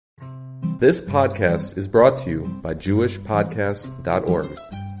This podcast is brought to you by JewishPodcasts.org.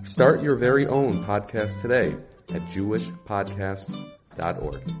 Start your very own podcast today at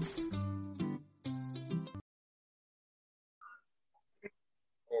JewishPodcasts.org.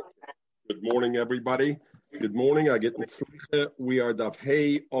 Good morning, everybody. Good morning. I get Mitzvah. We are Daf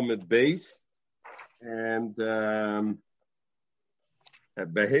Hey Omid Beis, and Behei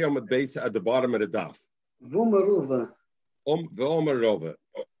Omid Beis at the bottom of the Daf. Vomarova. Vomarova.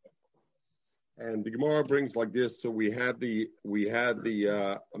 And the Gemara brings like this. So we had the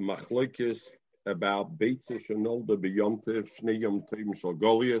machlokes about Beitza Shenolda B'Yomtiv Shnei Yom Tovim Shel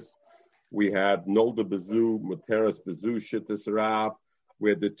Golias. We had Nolda Bezu Materas Bezu Shittis Rab.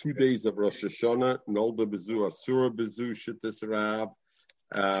 We had the 2 days of Rosh Hashanah, Nolda Bezu, Asura Bezu, Shittis Rab.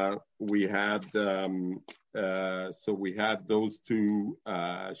 We had those two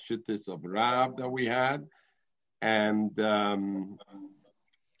Shittis of Rab that we had, and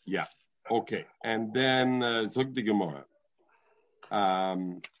okay. And then Zog the Gemara,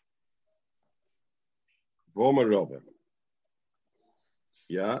 Vomarova.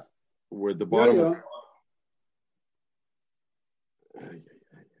 Yeah, we're at the bottom. Yeah.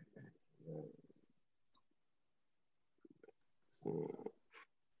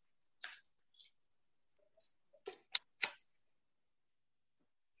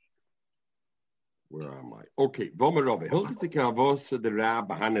 Where am I? Okay, Vomarova. Hilchasik Avos the Rab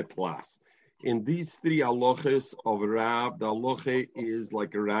Hanet Klas. In these three halachas of Rab, the halacha is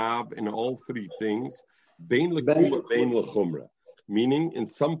like a Rab in all three things. Bein lekula, bein lechumra. Meaning, in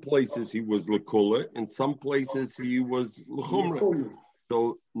some places he was lekula, in some places he was lechumra.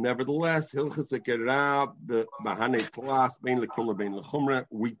 So, nevertheless, Hilchasik Rab Hanet Klas, bein lekula, bein lechumra.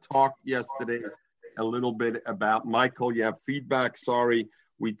 We talked yesterday a little bit about Michael. You have feedback? Sorry.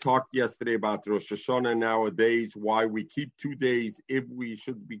 We talked yesterday about Rosh Hashanah nowadays, why we keep 2 days, if we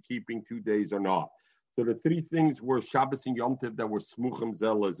should be keeping 2 days or not. So the three things were Shabbos and Yom Tov that were smuchim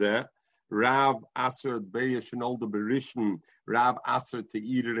zelazeh, Rav Aser Be'esh Shenolda Berishon, Rav Aser to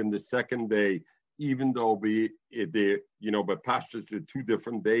eat it in the second day, even though but Pashtas the 2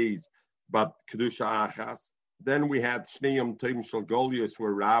 different days, but Kedusha Achas. Then we had Shnei Yom Tovim Shel Golias,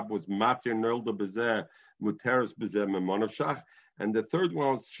 where Rav was Matir Nolda Bezeh, Muteres Bezeh Memonavshach. And the third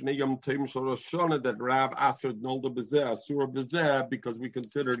one was Shnei Yom Tovim Shel Rosh Hashanah, that Rav Aser Nolda Bezeh, Asura Bezeh, because we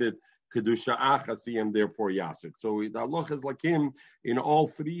considered it Kedusha Achasi and therefore Yasser. So the halacha is like him in all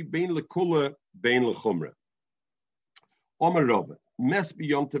three, Bein Lekula, Bein Lechumra. Omer Rava, Mes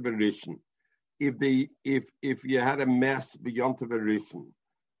B'Yom Tov Rishon. If you had a mess B'Yom Tov Rishon.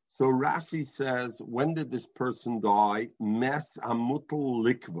 So Rashi says, when did this person die? Mes Hamutal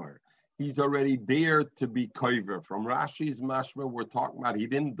Likvar. He's already there to be koiver. From Rashi's mashma, we're talking about he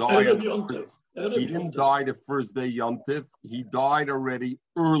didn't die. He didn't die the first day Yontif. He died already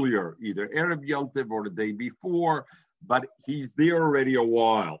earlier, either Erev Yontif or the day before. But he's there already a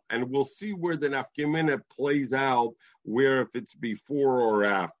while, and we'll see where the nafkemina plays out, where if it's before or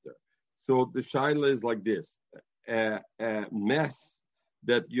after. So the shaila is like this: mess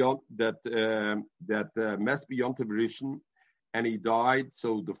that mess be Yontif Rishon. And he died.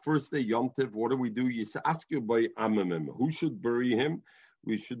 So the first day Yom Tov, what do? You ask you by Amamim, who should bury him?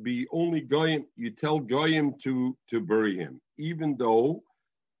 We should be only Goyim. You tell Goyim to bury him, even though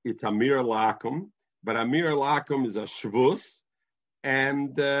it's Amir Lakum, but Amir Lakum is a Shvus,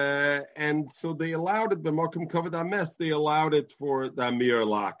 and so they allowed it. B'makom kavod hames, they allowed it for the Amir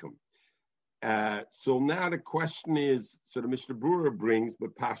Lakum. So now the question is, so the Mishnah Berurah brings,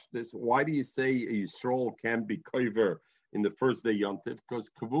 but Pashtus, why do you say a Yisrael can be koiver in the first day Yom Tov?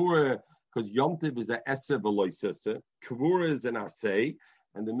 Because Yom Tov is an Esev Eloisese, Kavura is an Asay,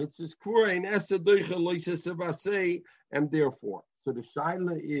 and the mitzvah is Kavura in Esev Doicha Eloisese Asay, and therefore, so the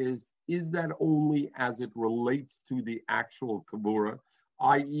shaila is that only as it relates to the actual Kavura,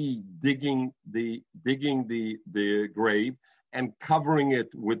 i.e., digging the grave and covering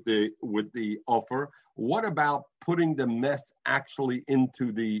it with the offer? What about putting the mess actually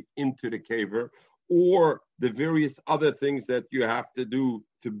into the caver, or the various other things that you have to do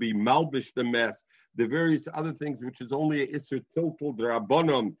to be malbish the mess, the various other things which is only a Isser Tiltul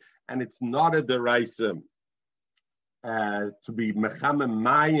D'Rabbanan, and it's not a Deraisa, to be Mechamem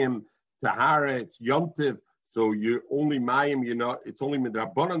Mayim, Tahara, it's Yontiv, so you only Mayim, it's only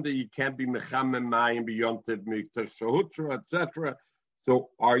Midrabbanan that you can't be Mechamem Mayim, be Yontiv, Miktashahutra, etc. So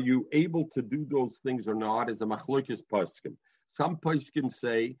are you able to do those things or not? As a Machlokes Poskim. Some Poskim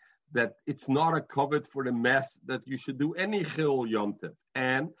say that it's not a covet for the mess, that you should do any chil yontif.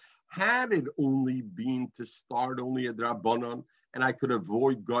 And had it only been to start only a drabanan, and I could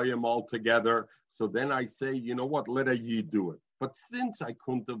avoid goyim altogether, so then I say, you know what, let a yid do it. But since I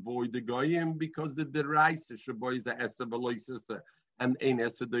couldn't avoid the goyim because the deraisa shaboy is a esa beloisisa and ein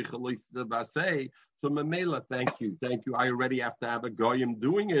esa deichaloisisa basei, so Mamela, thank you. I already have to have a goyim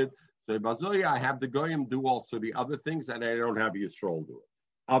doing it. So bazoya, I have the goyim do also the other things, and I don't have Yisrael do it.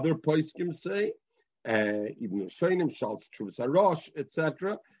 Other poskim say, even Shainim, Shals, Truvas Harosh,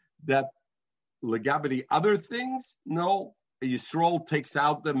 etc., that legabity other things, no. Yisrael takes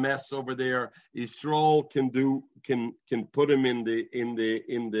out the mess over there. Yisrael can put him in the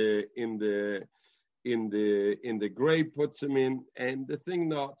grave, puts him in, and the thing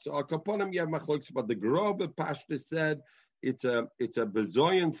not. So Al Kaponim you have machlokes, but the Grobe Pashta said it's a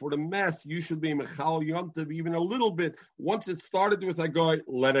bezoyan for the mess. You should be mechal yontiv even a little bit. Once it started with a guy,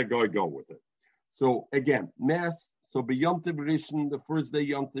 let a guy go with it. So again, mess. So be yontiv rishon, the first day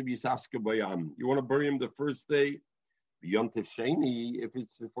yontiv yisaska bayam. You want to bury him the first day. Yontif Sheni, if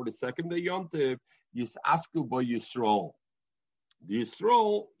it's for the second day Yontif, Yisasku by Yisrael. The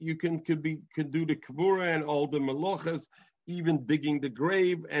Yisrael, you can do the Kvura and all the Malachas, even digging the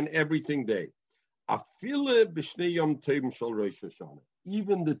grave and everything day. Afile b'shnei Yom Tovim shel Rosh Hashanah.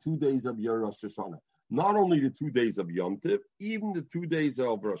 Even the 2 days of your Rosh Hashanah. Not only the 2 days of Yontif, even the 2 days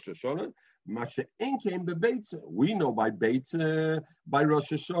of Rosh Hashanah. We know by Beitza, by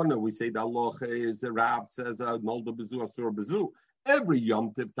Rosh Hashanah, we say the Allah is the Rav says Nolda Bezu Asur Bezu. Every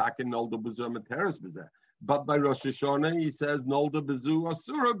Yom Tiv taken Nolda Bezu Materis Bezu. But by Rosh Hashanah he says Nolda Bezu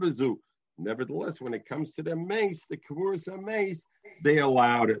Asura Bezu. Nevertheless, when it comes to the mace, the Kavurus mace, they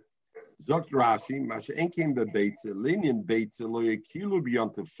allowed it. Zokt Rashi, Masha Enkim Beitza, Linian Beitza, Loya Kilu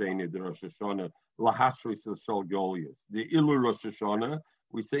B'Yontiv Sheni, the Rosh Hashanah, Lahashris Shal Goliath. The Ilu Rosh Hashanah,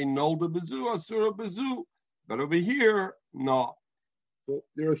 we say Nolda Bezu, Asura Bezu. But over here, no. So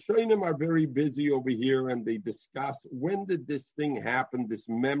the Rishonim are very busy over here and they discuss when did this thing happen, this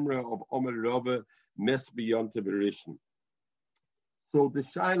memory of Omer Rava Mes B'Yontiv Rishon. So the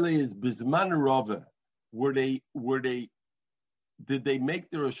Shaila is Bizman Rava, did they make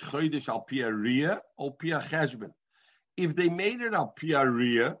the Rosh Chodesh al Pi Ariyah or Pi Cheshbon? If they made it al Pi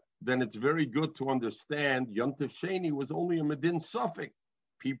Ariyah, then it's very good to understand Yontif Sheni was only a Medin Suffolk.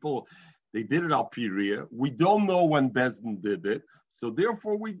 People, they did it al Pi Ariyah. We don't know when Bezdin did it, so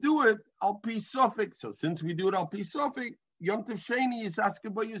therefore we do it al Pi Suffolk. So since we do it al Pi Suffolk, Yontif Sheni is asked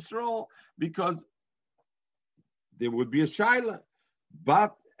by Yisrael because there would be a Shaila.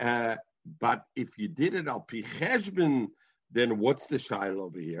 But if you did it al Pi Cheshbon, then what's the shaila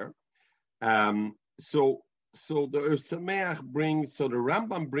over here? So the Sameach brings, so the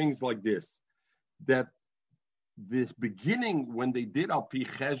Rambam brings like this, that this beginning when they did al pi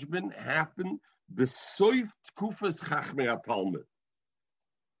cheshbon happened b'soif tkufas chachmei Talmud.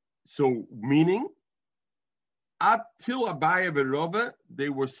 So meaning, till Abaye v'Rava, they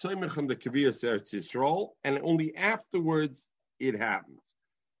were soimech on the Kaviyas Eretz Yisrael, and only afterwards it happens.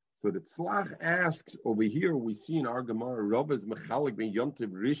 So the Tzlach asks over here, we see in our Gemara, Rava's mechalik ben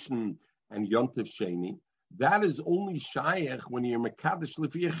Yontiv Rishon and Yontiv Sheni. That is only shayach when you're mekadesh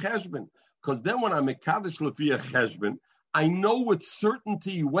lefiyah cheshbon. Because then when I'm mekadesh lefiyah cheshbon, I know with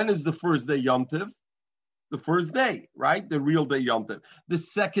certainty when is the first day Yontiv. The first day, right? The real day Yontiv. The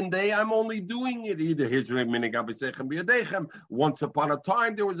second day, I'm only doing it either Hizrei minig abisechem b'yadechem. Once upon a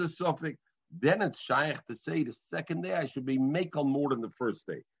time, there was a suffix. Then it's shayach to say the second day I should be mekel more than the first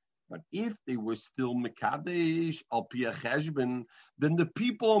day. But if they were still Mekadesh, Al Pia Cheshbon, then the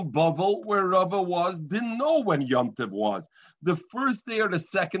people in Bavel, where Rava was, didn't know when Yom Tov was. The first day or the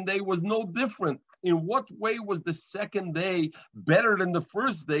second day was no different. In what way was the second day better than the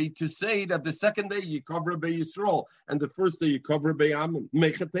first day to say that the second day you cover Bei Yisrael and the first day you cover Bei Ammon?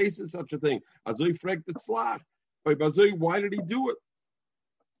 Mechates is such a thing. Azoi fragt the tzlach. Why did he do it?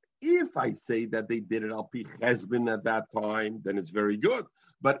 If I say that they did it Al Pi Cheshbon at that time, then it's very good.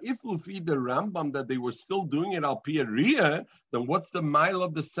 But if we feed the Rambam that they were still doing it Al Pi Ariyah, then what's the mile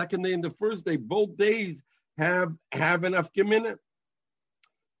of the second day and the first day? Both days have enough geminah.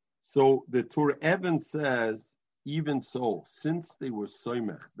 So the Tur Even says, even so, since they were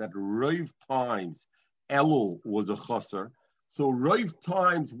soimech, that Roiv times Elul was a chaser. So Roiv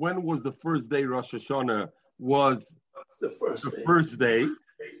times, when was the first day Rosh Hashanah? Was the first day.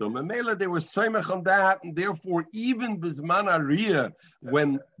 So Mamela, they were soimech on that, and therefore even Bizman Ariyah,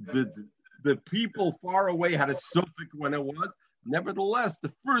 when the people far away had a suffix when it was, nevertheless,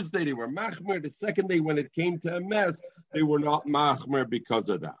 the first day they were machmer, the second day when it came to a mess, they were not machmer because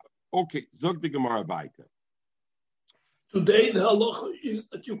of that. Okay, Zog the Gemara Baita. Today the halacha is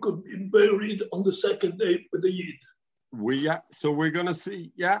that you could be buried on the second day with a yid. So we're going to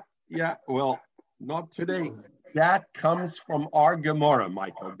see, well, not today. That comes from our Gemara,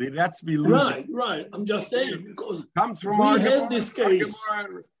 Michael. That's we lose. Right. I'm just saying because comes from we had this case.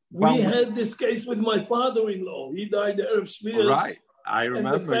 We had this case with my father-in-law. He died Erev Shmiras. Right, I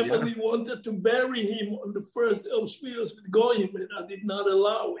remember. And the family wanted to bury him on the first day of Shmiras with Goyim, and I did not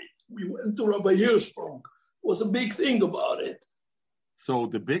allow it. We went to Rabbi Hirschsprung. It was a big thing about it. So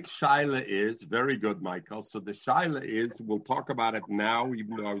the big shaila is, very good, Michael. So the shaila is, we'll talk about it now,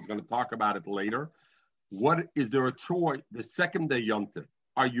 even though I was going to talk about it later. What is there a choice? The second day Yontif,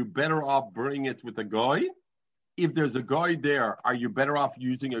 are you better off bringing it with a goy? If there's a goy there, are you better off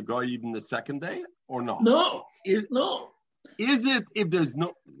using a goy even the second day or not? No. Is it if there's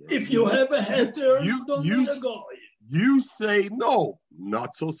no? If you have a heter, you don't need a goy. You say no,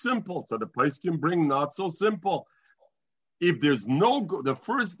 not so simple. So the place can bring not so simple. If there's the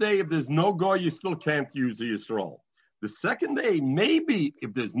first day, if there's no goy, you still can't use the Yisrael. The second day, maybe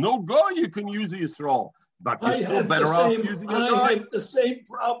if there's no goy, you can use the Yisrael. But you're still better off using a goy. I had the same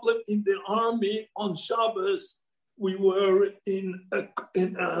problem in the army on Shabbos. We were in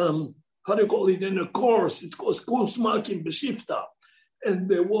how do you call it, in a course. It was Kurs Makim B'Shifta. And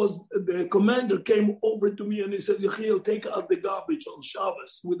the commander came over to me and he said, Yechiel, take out the garbage on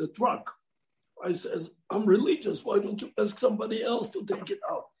Shabbos with a truck. I says, I'm religious. Why don't you ask somebody else to take it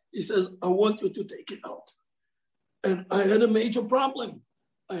out? He says, I want you to take it out. And I had a major problem.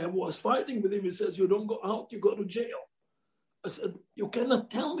 I was fighting with him. He says, you don't go out, you go to jail. I said, you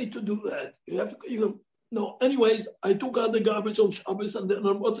cannot tell me to do that. You have to, no. Anyways, I took out the garbage on Shabbos, and then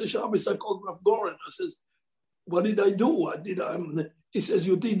on Motzei Shabbos, I called Rav Goren. I says, what did I do? He says,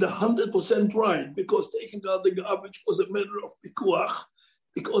 you did 100% right, because taking out the garbage was a matter of pikuach,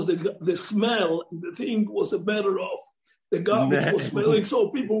 because the smell, the thing was a matter of, the garbage was smelling, so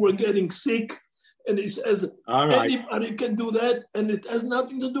people were getting sick. And he says, anybody can do that, and it has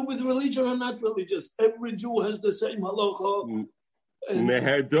nothing to do with religion or not religious. Every Jew has the same halacha.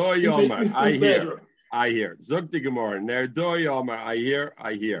 I hear. Zog the Gemara. Nerdoy Omer. I hear.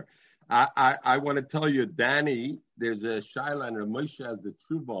 I want to tell you, Danny, there's a shaila and Moshe has the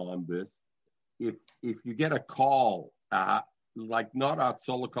tshuva on this. If you get a call, like not at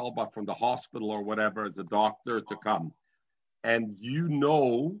Solokol, but from the hospital or whatever, as a doctor to come, and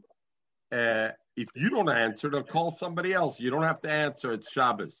if you don't answer, they'll call somebody else. You don't have to answer. It's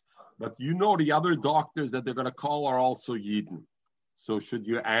Shabbos. But the other doctors that they're going to call are also Yidden. So should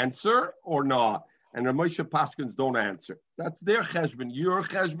you answer or not? And the Moshe Paskins don't answer. That's their cheshbon. Your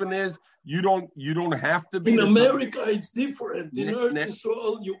cheshbon is you don't have to be. In America, it's different. In Eretz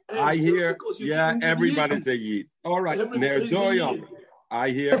Yisrael, you answer. I hear. Because Everybody's a Yid. All right. I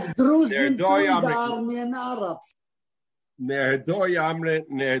hear.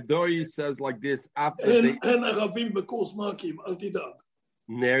 Nerdoy says like this. And Aravim Bekurs Makim, Al Tidag.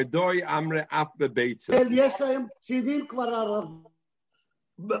 Nerdoy Amre Af Bebeitza. יש להם קצינים כבר ערבים.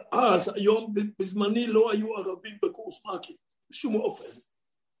 אז היום בזמני לא היו ערבים בקורס מקים, בשום אופן.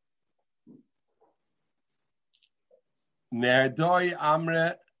 Nerdoy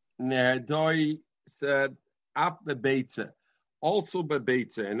said Af Bebeitza. Also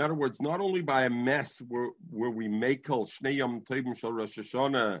bebeitza. In other words, not only by a mess where we make kol shnei yom tovim shel Rosh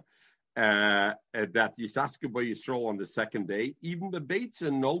Hashanah that Yisaska by Yisrael on the second day, even bebeitza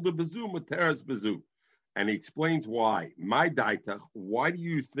nolda bezu materas bezu, and he explains why. My daitach, why do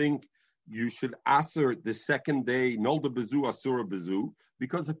you think you should aser the second day nolda bezu asura bezu?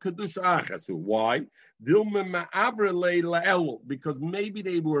 Because of kedusha achasu. Why? Dilma ma'aber le'elul, because maybe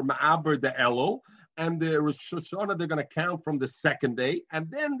they were ma'aber the elul. And the Rosh Hashanah, they're going to count from the second day.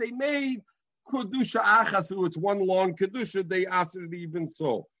 And then they made Kedusha Achasu. It's one long Kedusha. They asked it even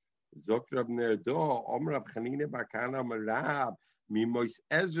so. Zokrab Nerdo, Omrav Chanine Bakana Marab, Mimois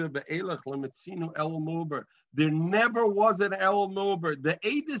Ezra Be'elach Lemetzinu El Mober. There never was an El Mober. The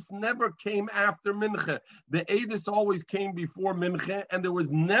Eidus never came after Mincha. The Eidus always came before Mincha. And there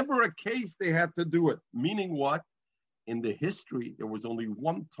was never a case they had to do it. Meaning what? In the history, there was only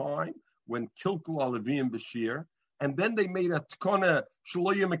one time when Kilkul Alevi and Bashir, and then they made a tkona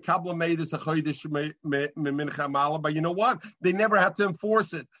shloya mekabla made as a chodesh mincha mala. But you know what? They never had to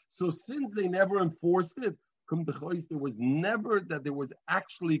enforce it. So since they never enforced it, there was never that there was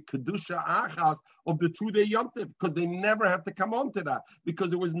actually kedusha achas of the 2-day Yom Tov, because they never had to come on to that,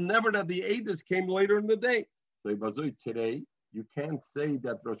 because it was never that the Eidos came later in the day. So today, you can't say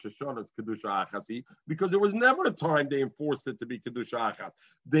that Rosh Hashanah is Kedusha Achasi, because there was never a time they enforced it to be Kedusha Achas.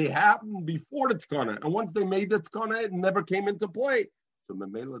 They happened before the Tkana, and once they made the Tkana, it never came into play. So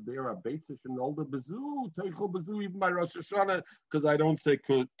Memela there are basis in all the Bezu, Teichel Bezu, even by Rosh Hashanah, because I don't say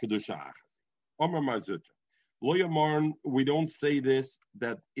Kedusha Achasi. Omer Mazutra. Lo Yamarn, we don't say this,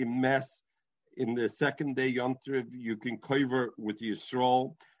 that in mess, in the second day Yontiv, you can cover with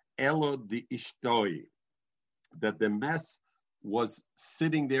Yisrael, Elo the Ishtoi, that the mess was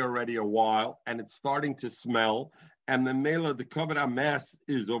sitting there already a while, and it's starting to smell, and the mela, the covered mess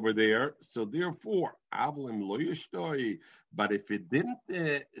is over there. So therefore, avlim lo yishtoi. But if it didn't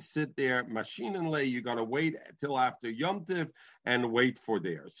sit there, machinenle, you got to wait till after Yom Tov and wait for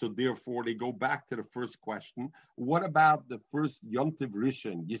there. So therefore, they go back to the first question. What about the first Yom Tov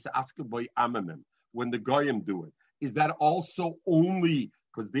Rishon? Yisaskaboy amamim, when the goyim do it. Is that also only,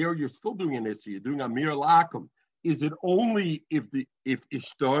 because there you're still doing an issue, you're doing a mir lakum. Is it only if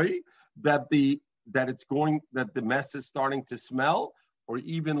ishtoi that the mess is starting to smell, or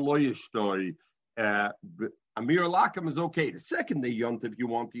even lo ishtoi? Amir lakum is okay. The second day yont, if you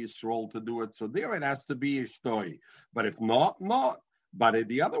want the Yisrael to do it, so there it has to be ishtoi. But if not. But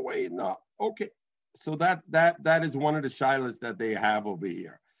the other way, not okay. So that is one of the shilas that they have over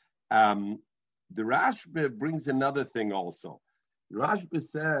here. The Rashba brings another thing also. Rashba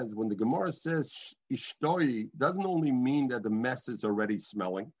says, when the Gemara says ishtoi, doesn't only mean that the mess is already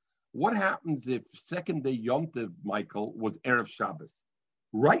smelling. What happens if second day Yom Tov, Michael, was Erev Shabbos?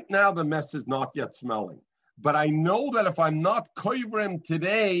 Right now, the mess is not yet smelling. But I know that if I'm not koivrim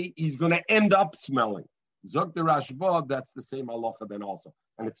today, he's going to end up smelling. Zog the Rashba, that's the same halacha then also.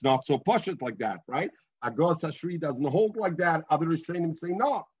 And it's not so pashut like that, right? Agos Hashri doesn't hold like that. Other Rishonim say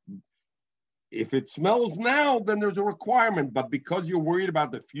no. If it smells now, then there's a requirement. But because you're worried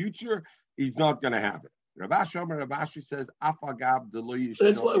about the future, he's not going to have it. Rav Ashi says, Afagab de lo yishtoi.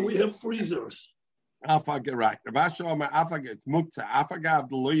 That's why we have freezers. Afagab, right. Rav Ashi Afagab, it's muktzah. Afagab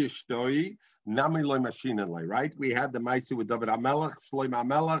de lo yishtoi, nami lo mashinalei, right? We had the Maisi with David HaMelech, Shlomo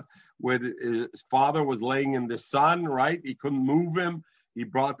HaMelech, where his father was laying in the sun, right? He couldn't move him. He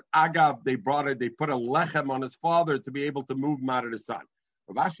brought Agab, they put a lechem on his father to be able to move him out of the sun.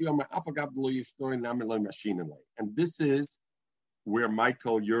 And this is where,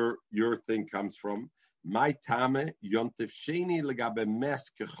 Michael, your thing comes from. My tame yontif sheni legabe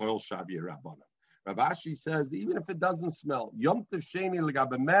mes kechol shavi rabbanan. Rav Ashi says, even if it doesn't smell, yontif sheni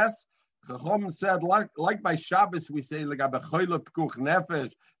legabe mes. Chacham said, like by Shabbos we say legabe choyle pekuch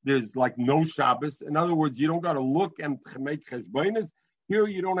nefesh. There's like no Shabbos. In other words, you don't got to look and make cheshbonis. Here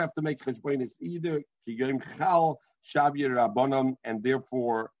you don't have to make cheshbonis either. Ki yom chal shavi rabbanan, and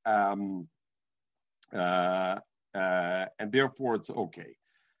therefore it's okay.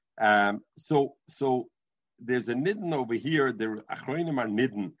 So there's a nidden over here. The achronim are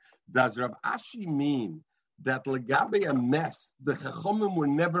nidden. Does Rav Ashi mean that legabe a mess, the chachomim were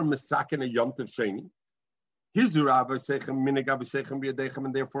never mesaken a yom tov sheni? His rabbi sechem minegabe sechem b'yadechem,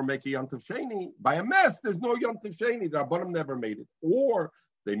 and therefore make a yom tov sheni. By a mess, there's no yom tov sheni. The rabbanim never made it, or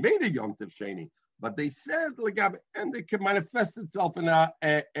they made a yom tov sheni, but they said legabe, and it can manifest itself in an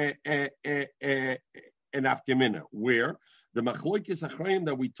afgemina, where the machloikis achronim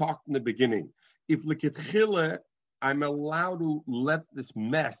that we talked in the beginning. If leketchila, I'm allowed to let this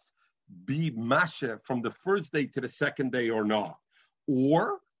mess be masha from the first day to the second day or not,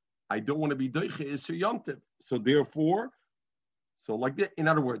 or I don't want to be doiche is yontiv. So therefore, like that. In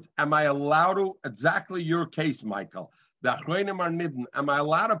other words, am I allowed to, exactly your case, Michael, the achronim are nidden, am I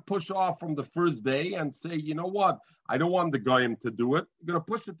allowed to push off from the first day and say, you know what, I don't want the goyim to do it, I'm going to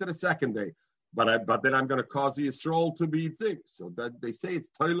push it to the second day, but then I'm going to cause the Yisrael to be things. So that they say it's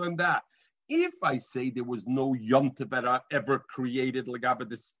toil and that. If I say there was no Yom Tov ever created,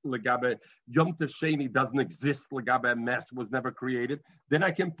 legabe Yom Tov Sheni doesn't exist, legabe mess was never created, then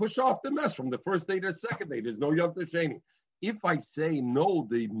I can push off the mess from the first day to the second day. There's no Yom Tov Sheni. If I say no,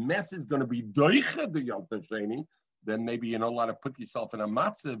 the mess is going to be doiche the Yom Tov Sheni, then maybe you're not allowed to put yourself in a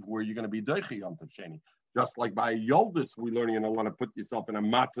matzav where you're going to be doiche Yom Tov Sheni. Just like by Yoldis, we learn you're not allowed to put yourself in a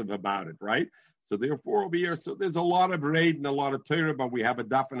matzav about it, right? So therefore, over here, so there's a lot of raid and a lot of Torah, but we have a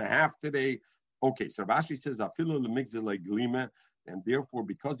daf and a half today. Okay, so Rashi says, afilu lemigzele glima, and therefore,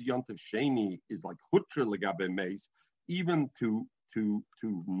 because Yom Tov Sheni is like hutra legabe meis, even to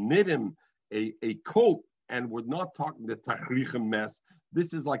knit him a coat, and we're not talking the tachrichem mess.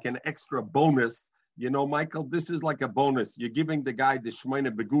 This is like an extra bonus, you know, Michael. This is like a bonus. You're giving the guy the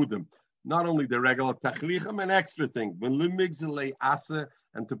shmeina begudim. Not only the regular tachrichem, an extra thing. When limigzele asa,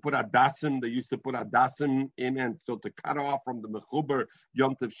 and to put adasim, they used to put adasim in, and so to cut off from the mechuber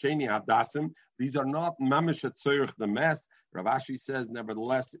Yom Tov Sheni adasim. These are not mamish at tzorich the mess. Rav Ashi says,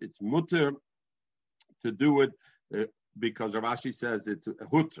 nevertheless, it's mutter to do it because Rav Ashi says it's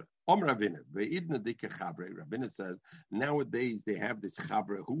hutter. Ravina says nowadays they have this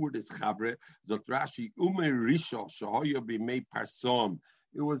chavre. Who were this chavre? Zot Rashi ume rishon shahoyo b'mei parsom.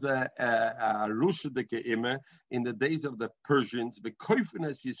 It was a Rushadike Ime in the days of the Persians, the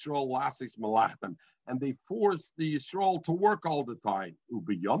Koifenes Yisrael Lasis Malachtem, and they forced the Yisrael to work all the time.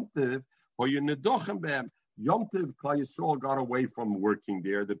 Ubi Yomtiv, Hoyenedochem Bem. Yomtiv Klal Yisrael got away from working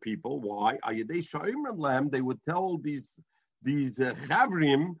there, the people. Why? They would tell these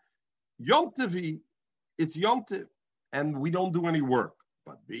Chavrim, Yomtivi, it's Yomtiv, and we don't do any work.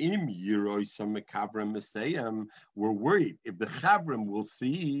 But we're worried if the Chavrim will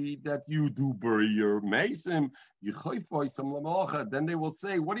see that you do bury your Mesim, then they will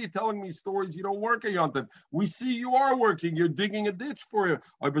say, what are you telling me stories? You don't work at Yontif. We see you are working. You're digging a ditch for you.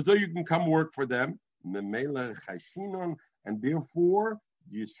 So you can come work for them. And therefore,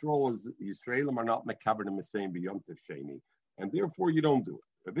 the Yisraelim are not mekaber the Mesim b'Yontif Sheni. And therefore, you don't do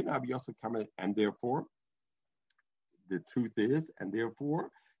it. And therefore, the truth is, and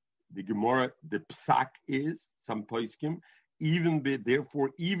therefore, the Gemara, the psak is, some poskim, even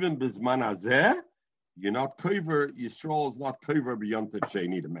bizman hazeh, you're not kover, Yisrael is not kover b'yontif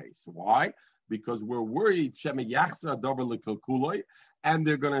sheni d'meis. Why? Because we're worried, shema yachsa davar l'kalkuloi, and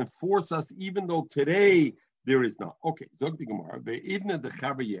they're going to enforce us, even though today there is not. Okay, zog the Gemara, ve'idna the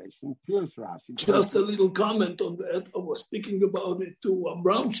chavayeshin, Pirush Rashi. Just a little comment on that. I was speaking about it to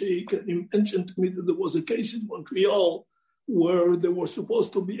Abramchik, and he mentioned to me that there was a case in Montreal where there was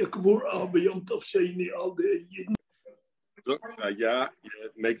supposed to be a kvura beyond Tov Sheni al the Yidden.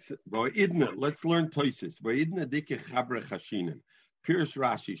 It makes it. Let's learn Toisis. V'idna dike chabra chashinen. Pirush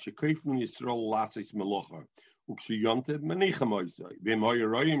Rashi, shekoifun Yisrael lasis melocha. Ukshiyonte menichem oisai. V'im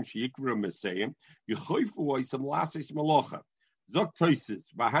hoyeroyim sheyikvura meseyim. Yechoifu oisam lasis melocha. Zok Toisis.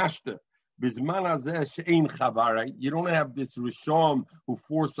 V'hashte. Bizman hazeh she'ein chavara. You don't have this Rishon who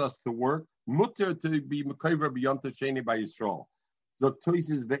force us to work. Mutter to be mekayver b'yontif sheni by Yisrael. So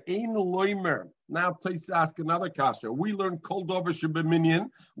Toises ve'ein loimer. Now Toises ask another kasha. We learned kol dover shebeminyan.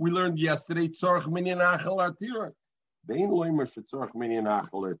 We learned yesterday tzorch minyan achal atira. Ve'ein loimer shetzorch minyan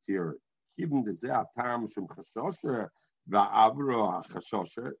achal atira. Even the zeh atam shem chashosher va'avro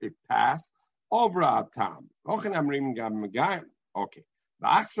hachashosher. It passed over atam. Ochen amrim gam megayim. Okay.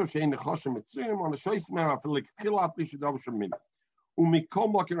 Va'achsho she'ein nechoshem mitzuyim on the shoyis mem afilik chilat b'shedover sheminyan.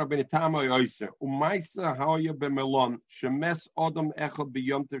 Umikom lakin Rabbeinu Tam Yoyse. Umaisa haoya b'melon shemes odom echad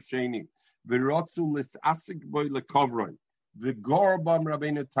b'yontif sheni v'rotzu lisasik boy lekovroin v'gorbam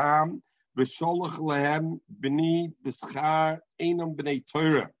Rabbeinu Tam v'sholach lehem b'ni b'schar einam b'nei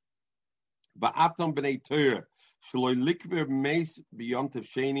Torah v'atam b'nei Torah shloi likver meis b'yontif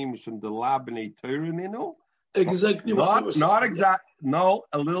sheni mishum dela b'nei Torah ninu. Exactly. Not exact. No,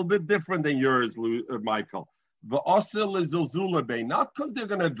 a little bit different than yours, Michael. Not because they're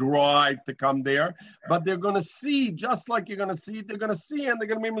going to drive to come there, but they're going to see, just like you're going to see, they're going to see, and they're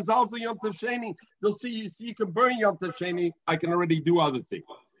going to be Mazal for Yom Tov Sheni. They'll see you can burn Yom Tov Sheni. I can already do other things.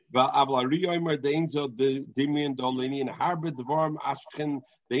 The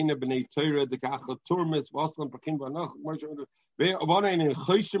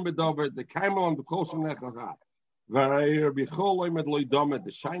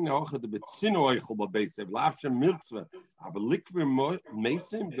shine the betzino oichel b'beisev lafshem miltzva avalikver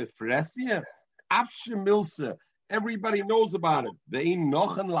mesim befresia afshem milsa. Everybody knows about it. They ain't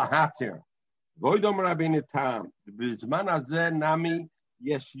nochen lahatir. Voidom Rabbeinu Tam. B'zman hazeh nami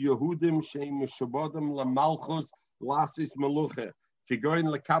yesh Yehudim sheim mishabodem lamalchus lasis meluche. Kigoyin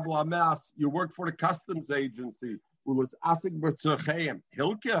lekabel amas. You work for the customs agency. Ulas asik b'tzorcheim.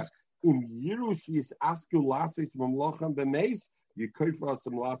 Hilkech. Yirush is asku lasis mamlochem b'meis, you koifa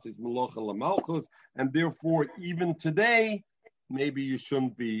some lasis mamlochem lamalchus, and therefore even today maybe you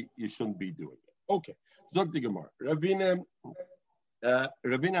shouldn't be doing it. Okay, zog the Gemara. Ravina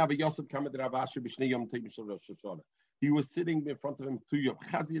Avi Yosef Kamed Rav Ashi b'shnei Yom Tov b'shel Rosh Hashanah. He was sitting in front of him to Yom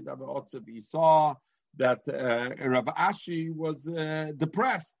Chazid Avotzev. He saw that Rav Ashi was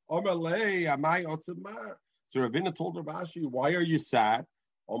depressed. Omelei Amai Otzev Mar. So Ravina told Rav Ashi, "Why are you sad?"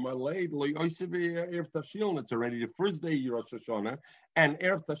 It's already the first day of Rosh Hashanah, and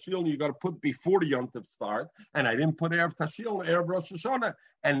Erev Tashil you got to put before the Yom Tov start, and I didn't put Erev Tashil, Erev Rosh Hashanah,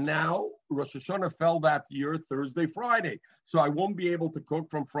 and now Rosh Hashanah fell that year Thursday, Friday, so I won't be able to cook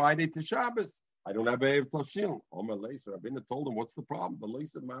from Friday to Shabbos. I don't have Erev Tashil. So Rabbeinu told him, what's the problem?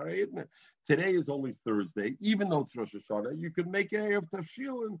 Today is only Thursday, even though it's Rosh Hashanah, you could make Erev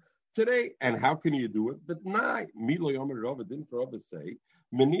Tashil today, and how can you do it? But nah, Milo Yomer Rava didn't Rava say.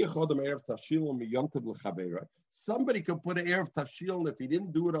 Somebody could put an Erev Tafshil if he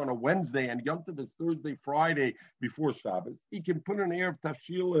didn't do it on a Wednesday and Yom Tov is Thursday, Friday before Shabbos. He can put an Erev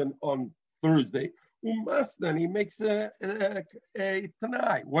Tafshil in on Thursday. Then he makes a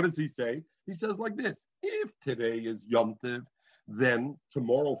Tanai. What does he say? He says like this: if today is Yom Tov, then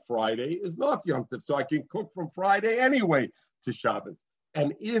tomorrow, Friday, is not Yom Tov. So I can cook from Friday anyway to Shabbos.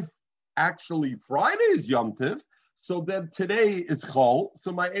 And if actually Friday is Yom Tov, so then today is Chol,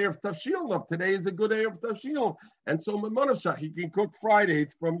 so my Erev Tavshil of today is a good Erev Tavshil. And so Mamonashach, he can cook Friday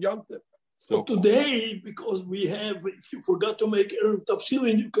from Yom Tov. So today, because we have, if you forgot to make Erev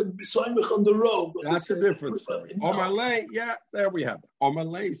Tavshilin, you can be Saimach on the road. That's a difference. Omalei, yeah, there we have it.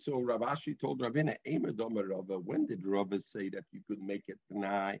 Omalei, so Rav Ashi told Ravina, Eimer Domer Rava, when did Rava say that you could make it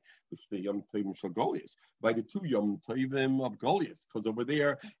Tanai, which the Yom Tovim Shel Goliath? By the 2 Yom Tovim of Goliath, because over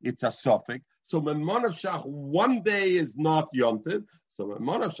there it's a suffix. So Memonavshach, one day is not Yom Tov. So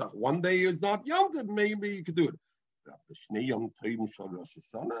Memonavshach, one day is not Yom Tov. Maybe you could do it. But the 2 Yom Tovim Shel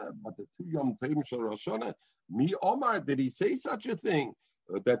Rosh Hashanah, Mi Omar, did he say such a thing?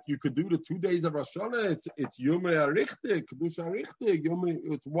 That you could do the 2 days of Rosh Hashanah, it's Yom Arichte, Kedusha Arichte,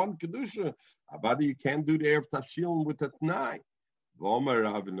 it's one Kedusha. But you can't do the Erev Tavshil with the Tnai.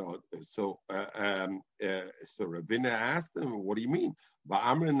 So Ravina asked him, what do you mean?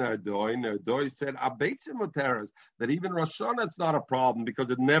 Nerdoi said, that even Rosh Hashanah it's not a problem because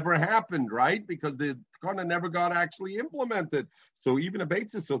it never happened, right? Because the Tkana never got actually implemented. So even a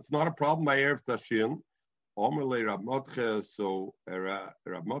Beitzah, so it's not a problem by Erev Tashil. So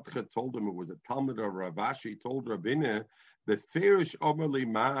Rav Motche told him it was a Talmud of Rav Ashi, told Ravina, the Ferish Omerli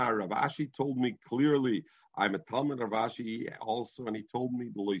Ma, Rav Ashi told me clearly, I'm a Talmud of Ashi also, and he told me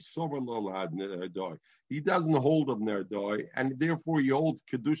he doesn't hold of Nerdoi, and therefore he holds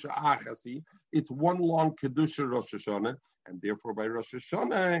Kedusha Achasi. It's one long Kedusha Rosh Hashanah, and therefore by Rosh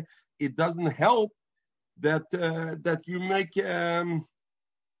Hashanah it doesn't help that you make Erev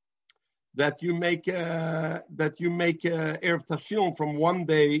Erev Tashil from one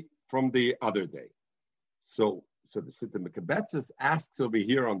day from the other day. So the Shita Mekabetzes asks over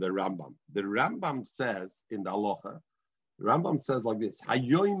here on the Rambam. The Rambam says in the Halacha, the Rambam says like this: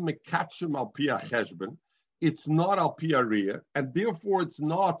 Hayoim mekatshim al pi hacheshbon. It's not al pi hariyah, and therefore it's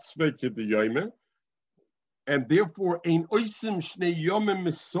not svekid yoyme, and therefore ein oisim shnei yomim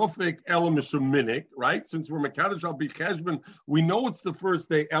misofik elam shuminik. Right? Since we're mekadosh al pi cheshbon, we know it's the first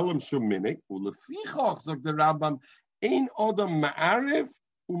day elam shuminik. Ulefichach zok the Rambam ein odam ma'ariv.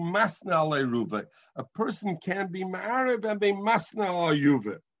 A person can be ma'ariv and be masna al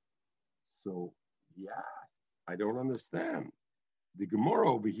yuve. So, yeah, I don't understand. The Gemara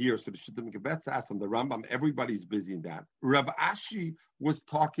over here, so the Shittim Kibetz asked on the Rambam, everybody's busy in that. Rav Ashi was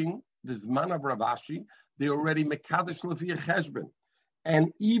talking, this man of Rav Ashi, they already mekadosh lefi cheshbon.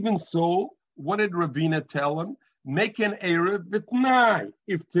 And even so, what did Ravina tell him? Make an erev b'tnai,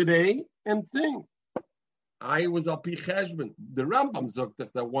 if today and thing. I was al pi cheshbon. The Rambam zogt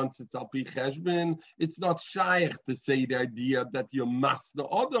that once it's al pi cheshbon, it's not shaykh to say the idea that you must the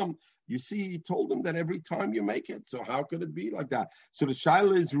adam. You see, he told him that every time you make it. So how could it be like that? So the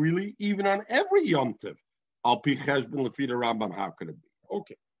shaila is really even on every Yom Tov. Al pi cheshbon lefi the Rambam. How could it be?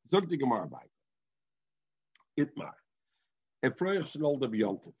 Okay. Zogt the Gemara by Itmar. Efroich shnolda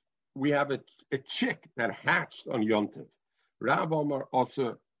b'Yom Tov. We have a chick that hatched on Yom Tov. Rav Omar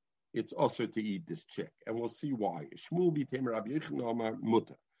also. It's also to eat this chick, and we'll see why. Shmuel b'tem Rabbi Yechon Omar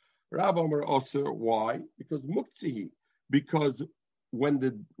mutar. Rav Omar also why? Because muktzih. Because when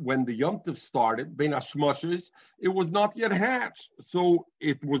the Yom Tov started, ben hashmoshes, it was not yet hatched, so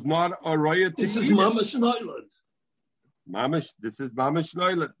it was not a raya. This is mamash noilet. Mamash. This is mamash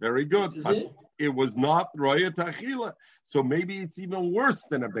noilet. Very good. It was not raya tachila. So maybe it's even worse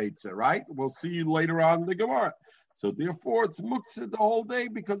than a beitza, right? We'll see later on in the Gemara. So therefore, it's muktzah the whole day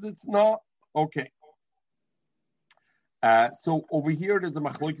because it's not okay. So over here, there's a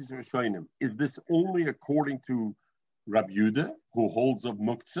machlokes rishonim. Is this only according to Rabbi Yehuda, who holds of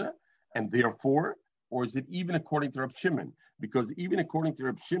muktzah, and therefore, or is it even according to Reb Shimon? Because even according to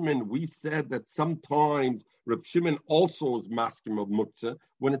Reb Shimon, we said that sometimes Reb Shimon also is maskim of muktzah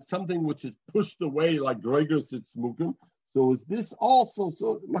when it's something which is pushed away, like Groiger Sitzmukim. So is this also,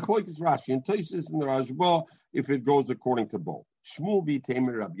 so machlokes Rashi and Tosfos and the Rashba, if it goes according to both. Shmuel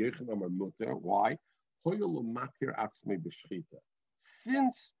b'temer Rabbi Yechon Amar mutar. Why?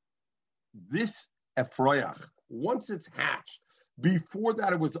 Since this efroyach, once it's hatched, before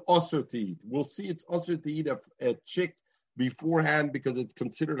that it was usher to eat. We'll see it's usher to eat a chick beforehand because it's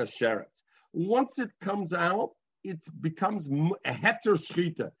considered a sheretz. Once it comes out, it becomes a heter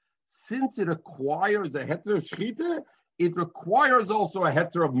shchita. Since it acquires a heter shchita, it requires also a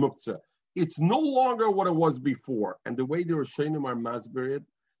heter of muktzah. It's no longer what it was before. And the way the Rishonim are masbered,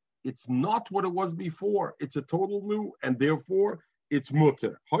 it's not what it was before. It's a total new, and therefore it's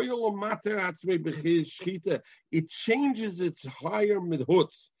mutter. It changes its higher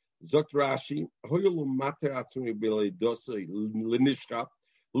midhutz. Zokt Rashi, hoyolu mater atzmi b'leidosei l'nishcha,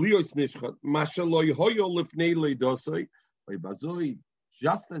 lios nishcha, mashaloi hoyol lifnei leidosei, bazoi.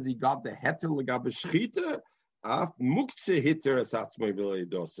 Just as he got the heter legabe shchita, af muktzeh heter as atzmi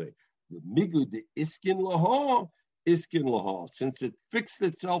b'leidosei. The migu de iskin laha. Since it fixed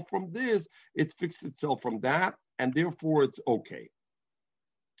itself from this, it fixed itself from that, and therefore it's okay.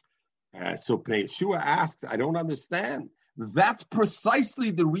 So Pnei Yeshua asks, I don't understand. That's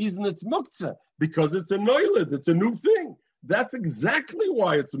precisely the reason it's muktzah, because it's a noilid, it's a new thing. That's exactly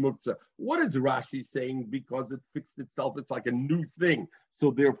why it's a muktzah. What is Rashi saying? Because it fixed itself, it's like a new thing,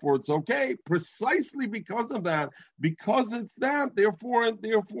 so therefore it's okay. Precisely because of that, because it's that, therefore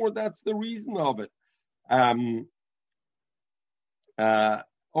that's the reason of it.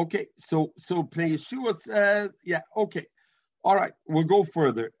 Okay, so Pnei Yeshua says, yeah, okay, all right, we'll go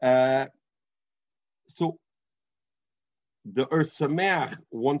further. So the Sameach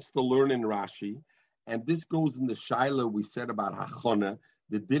wants to learn in Rashi, and this goes in the Shaila we said about Hachana,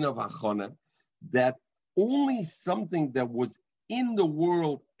 the din of Hachana, that only something that was in the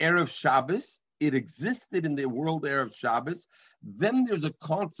world Erev Shabbos, it existed in the world Erev Shabbos, then there's a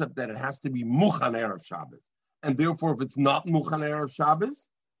concept that it has to be Muchan Erev Shabbos. And therefore, if it's not Muchan Erev Shabbos,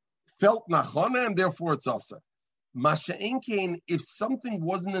 felt Nachana, and therefore it's also. Masha'enkein, if something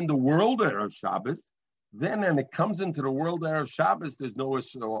wasn't in the world Erev Shabbos, then and it comes into the world Erev Shabbos, there's no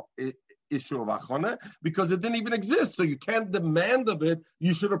issue of Achana, because it didn't even exist. So you can't demand of it,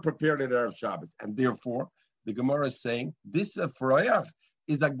 you should have prepared it Erev Shabbos. And therefore, the Gemara is saying, this Froyach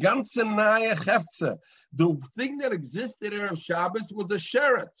is a ganze naye cheftze. The thing that existed Erev Shabbos was a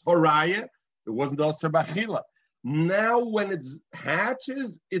sheretz, horaya. It wasn't also bachila. Now, when it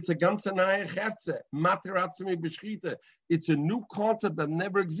hatches, it's a ganzanaya chetze, materatzmi b'shchita. It's a new concept that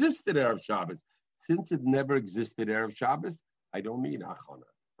never existed Erev Shabbos. Since it never existed Erev Shabbos, I don't need achana.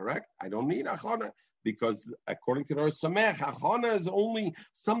 Correct? I don't need achana because, according to the Samech, achana is only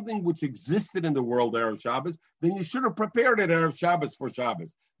something which existed in the world Erev Shabbos. Then you should have prepared it Erev Shabbos for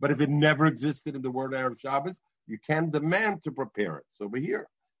Shabbos. But if it never existed in the world Erev Shabbos, you can't demand to prepare it. So over here.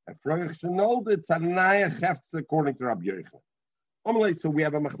 According to Rabbi Yochanan. So we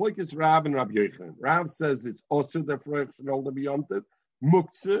have a machlokes Rav and Rabbi Yochanan. Rav says it's also the Froich Shenolda b'yontiv,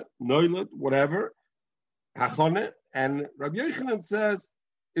 muktzeh, noilet, whatever, hachone, and Rabbi Yochanan says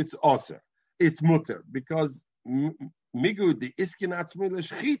it's also, it's mutter, because migu the iskin atzmei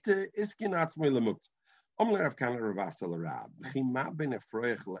l'shchite, iskin atzmei l'muktzeh. Omle Rav Kana Ravasa l'Rav, chima ben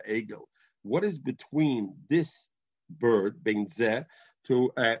efroich l'egel. What is between this bird, ben zeh,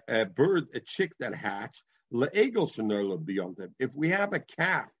 to a bird, a chick that hatched, le'egel shenola b'yontiv. If we have a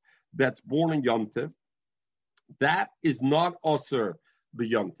calf that's born in yontiv, that is not osir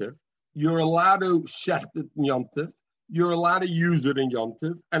b'yontiv. You're allowed to shecht it in yontiv. You're allowed to use it in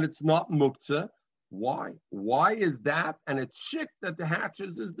yontiv, and it's not muktzeh. Why? Why is that? And a chick that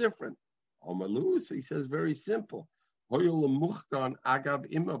hatches is different. Omalus, he says very simple. The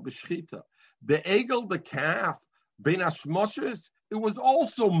egel, the calf, ben ashmoshes, it was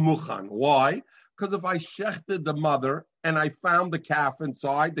also muchan. Why? Because if I shechted the mother and I found the calf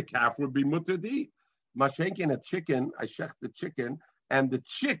inside, the calf would be mutter to eat. Mashenkin, a chicken, I shecht the chicken, and the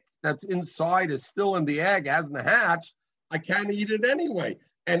chick that's inside is still in the egg, hasn't hatched, I can't eat it anyway.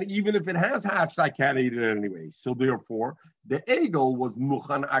 And even if it has hatched, I can't eat it anyway. So therefore, the egel was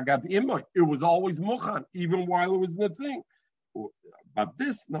muchan agad imoy. It was always muchan, even while it was in the thing. But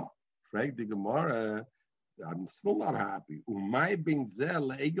this, no. Frag the Gemara, I'm still not happy. What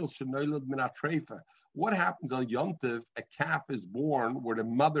happens on Yontiv? A calf is born where the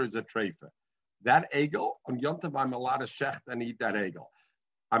mother is a treifa. That egel, on Yontiv, I'm allowed to shecht and eat that egel.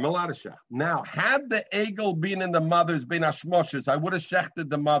 I'm allowed to shecht. Now, had the egel been in the mother's ben ashmoshes, I would have shechted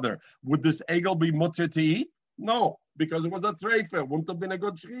the mother. Would this egel be mutter to eat? No, because it was a treifa. It wouldn't have been a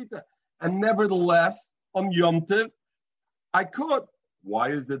good shechita. And nevertheless, on Yontiv, I could. Why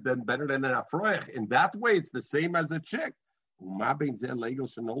is it then better than an afroich? In that way, it's the same as a chick. Rab's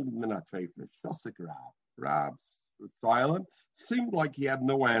silent. Seemed like he had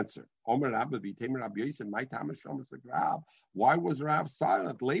no answer. Why was Rav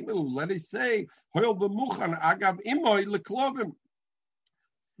silent? Let us say,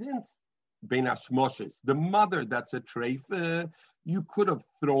 since Ben Ashmoshes, the mother that's a treifa, you could have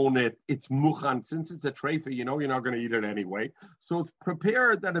thrown it. It's muchan. Since it's a treifa, you know you're not going to eat it anyway. So it's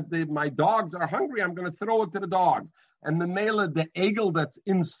prepared that if my dogs are hungry, I'm going to throw it to the dogs. And the mela, the egel that's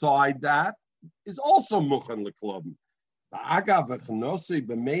inside that, is also muchan leklovim. Agav v'chnosi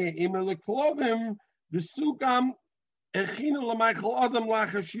b'mei imer leklovim v'sugam echinu l'maychel adam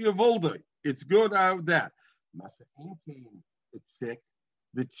lachashiyah volde. It's good out of that. Masa inkein, a chick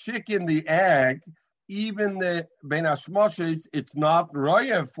the chicken, the egg, even the Ben Hashmoshes, it's not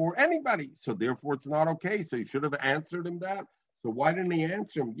roya for anybody. So therefore, it's not okay. So you should have answered him that. So why didn't he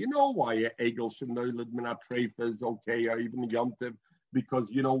answer him? You know why Egel Shenoilad Minat Treifa is okay, or even Yomtiv?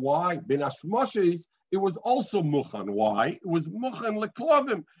 Because you know why? Ben Hashmoshes, it was also Muchan. Why? It was Muchan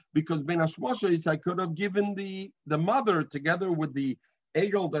Leklovim. Because Ben Hashmoshes, I could have given the mother together with the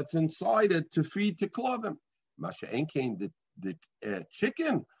Egel that's inside it to feed to Klovim. Masha Enkein, the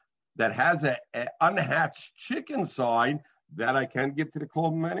chicken that has a unhatched chicken side, that I can't give to the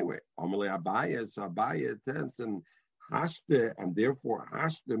Klovim anyway. Amalei Abaya, so Abaya attends and Hashte, and therefore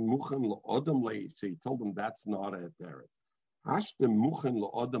Hashte Muchan L'Odam Le. So he told him that's not it there. Hashte Muchan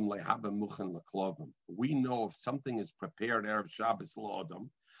L'Odam Le Haba Muchan L'Klovim. We know if something is prepared Erev Shabbos L'Odam,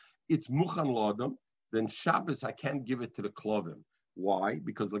 it's Muchan L'Odam, then Shabbos I can't give it to the Klovim. Why?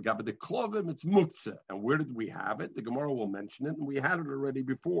 Because the Klovim, it's Muktzah. And where did we have it? The Gemara will mention it, and we had it already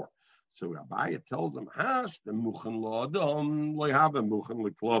before. So Abaya tells him, Hashte Muchan L'Odam Le Haba Muchan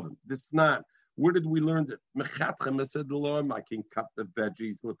L'Klovim. This is not. Where did we learn that? I can cut the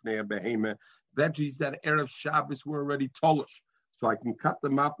veggies, veggies that Erev Shabbos were already tolish. So I can cut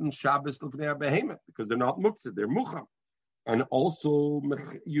them up in Shabbos lefnei behema because they're not muktzah, they're mucham. And also,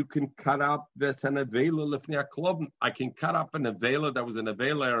 you can cut up this an avela lefnei klobim. I can cut up an avela that was an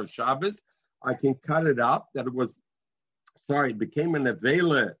avela Erev Shabbos. I can cut it up that it became an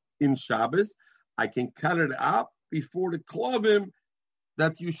avela in Shabbos. I can cut it up before the klobim,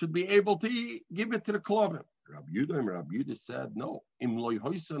 that you should be able to give it to the Klovim. Rabbi Yehuda said, no. Im loy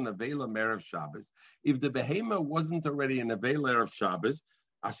hoyson avela merev Shabbos. If the behema wasn't already an avela of Shabbos,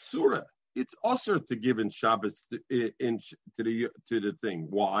 asura, it's usher to give in Shabbos to the thing.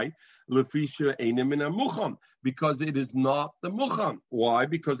 Why? Lefisha einim in a mucham, because it is not the mucham. Why?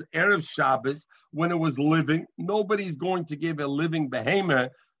 Because erev Shabbos, when it was living, nobody's going to give a living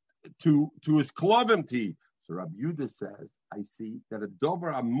behema to his Klovim to eat. So Rabbi Yehuda says, I see that a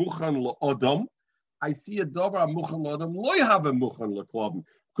dover amuchan la'odam, I see a dover amuchan la'odam, loy have a muchan la'klobim.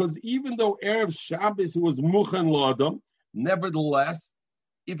 Because even though Erev Shabbos was muchan la'odam, nevertheless,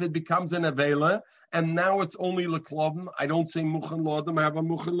 if it becomes an avela, and now it's only la'klobim, I don't say muchan la'odam, I have a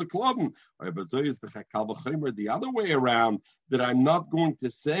muchan la'klobim. The other way around, that I'm not going to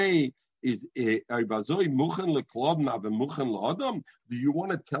say, is muchan la'klobim, have a muchan la'odam? Do you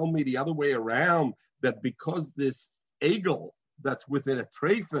want to tell me the other way around, that because this egel that's within a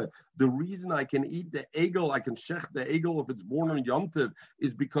treifa, the reason I can eat the egel, I can shech the egel if it's born on Yom Tov,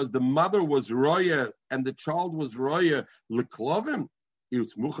 is because the mother was roya and the child was roya leklovim.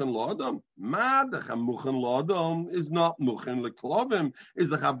 It's muchen la'adam. Madach muchen la'adam is not muchen leklovim. Is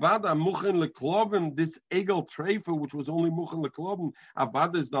the havada muchen leklovim? This egel treifa, which was only muchen leklovim,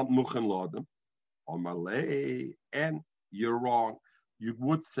 havada is not muchen la'adam. Omalei, and you're wrong. You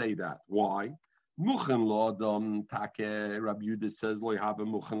would say that. Why? Muchen la'adam take. Rabbi Yehuda says lo have a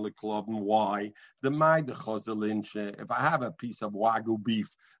muchen leklovim. Why? The chazalinche. If I have a piece of wagyu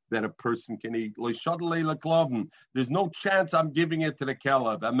beef that a person can eat, lo shadalei leklovim, there's no chance I'm giving it to the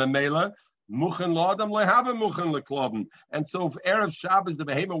kelev. And memela muchen la'adam lo have a muchen leklovim. And so if erev Shabbos the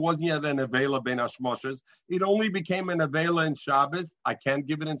behema wasn't yet an avela ben hashmoshes, it only became an avela in Shabbos. I can't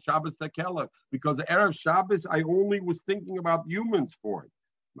give it in Shabbos to kelev because erev Shabbos I only was thinking about humans for it.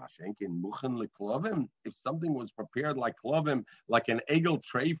 Mashenkin muchen leklovim. If something was prepared like klovim, like an egel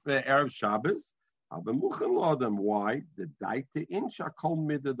treifa erev Shabbos, have a muchen la'adam. Why? The daite insha kol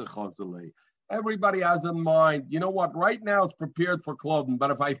midah the chazalei. Everybody has in mind, you know what? Right now it's prepared for klovim,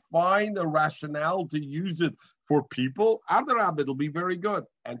 but if I find a rationale to use it for people, adarab, it'll be very good.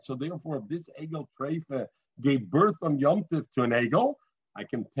 And so therefore, if this egel treifa gave birth on Yom Tov to an egel, I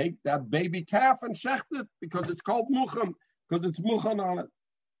can take that baby calf and shecht it because it's called muchen, because it's muchen on it.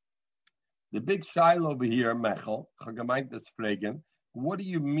 The big shail over here, Mechel, Chagemeint Fregen, what do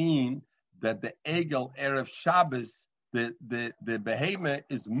you mean that the egel erev Shabbos, the behema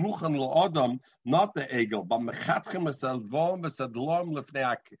is muchen la'adam, not the egel, but mechatchem esalvom v'sadlom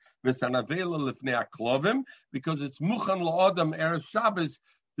v'sanavela lefnei aklovim, because it's muchen la'adam erev Shabbos.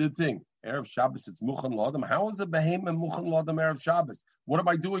 The thing, erev Shabbos, it's muchen la'adam. How is a behema muchen la'adam erev Shabbos? What am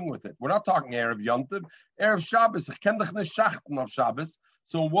I doing with it? We're not talking erev Yom Tov, erev Shabbos. Ich ken dich nicht schachten of Shabbos.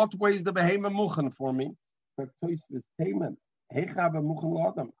 So in what way is the behema muchen for me? Loy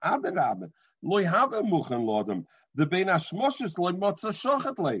have a muchen la'adam. The ben hashmoshes loy motza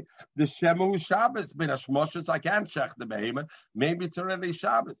shochetle. The shemu Shabbos ben hashmoshes. I can't shech the behema. Maybe it's already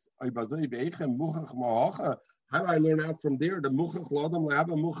Shabbos. How do I learn out from there? The muchach l'adam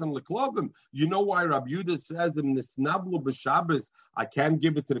le'aba muchan l'klovim. You know why Rabbi Yehuda says in the snablu b'Shabbos I can't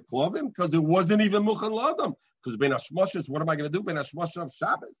give it to the klovim? Because it wasn't even muchan l'adam. Because ben hashmoshes, what am I going to do? Ben hashmoshes of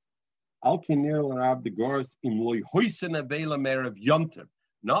Shabbos. Al kinir l'rab the gors im loy hoisen avela me'erev yontiv.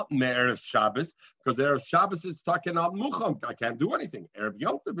 Not me'erev Shabbos, because erev Shabbos is talking about mucham. I can't do anything. Erev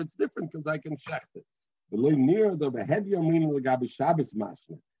yontiv, it's different because I can shecht it. The loy near the behead yomin l'gabi Shabbos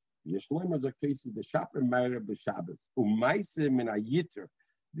mashne. Yeshloim as a case is the shaper me'erev b'Shabbos. U'maise min ayiter.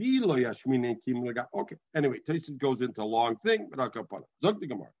 Dilo yashmin kim l'gabi. Okay. Anyway, Tosfos goes into a long thing, but I'll go upon it. Zog the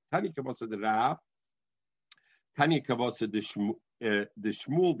Gemara. Tani kavasa the Rab. Tani kavasa the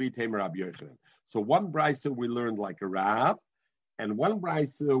Shmuel b'teim Rabbi Yochanan. So one brisa we learned like a Rab, and one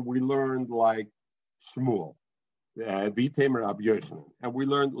brisa we learned like Shmuel b'teim Rabbi Yochanan, and we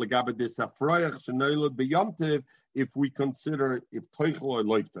learned legabe desafroyach shenoilad b'yomtiv if we consider if toichel or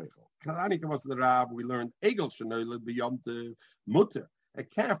loiv toichel. Tani kavasa the Rab we learned egel shenoilad b'yomtiv mutter. A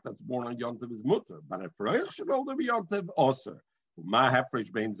calf that's born on yomtiv is mutter, but a froyach shenoilad b'yomtiv oser. Ma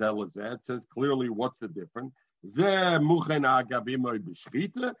hafresh bein zel is that. It says clearly what's the difference. So that's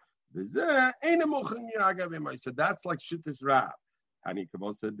like Shittis Rab. Hani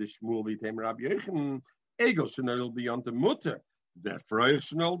Kavos said the Shmuel b'teim Rabbi Yochanan, Egel Shnol beyond the mutter. The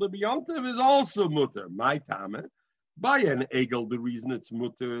Froich Shnol the beyond is also mutter. My time. By an Egel, the reason it's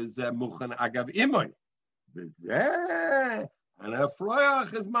mutter is Muchan Agav Imoy. And a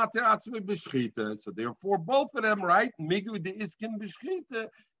Froich is Mater Atzmi B'Shchita. So therefore, both of them, right? Migu de Iskin B'Shchita,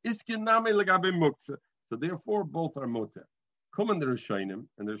 Iskin Name Legabe Muksa. So therefore, both are mutter. Come in the Rishonim,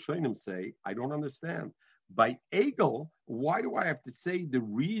 and the Rishonim say, I don't understand. By Egel, why do I have to say the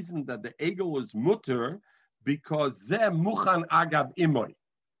reason that the Egel is mutter? Because zeh muchan agav imoy.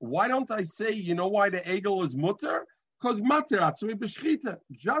 Why don't I say, you know why the Egel is mutter? Because mater atzmi b'shchita.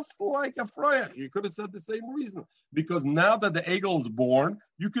 Just like a froyach. You could have said the same reason. Because now that the Egel is born,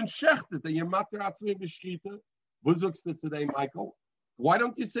 you can shecht it, that you're mater atzmi b'shchita. Vuzuksta today, Michael. Why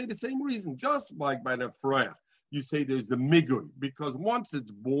don't you say the same reason? Just like by the froyach. You say there's the migun, because once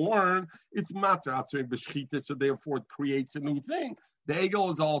it's born, it's matter atzmi b'shchita, so therefore it creates a new thing. The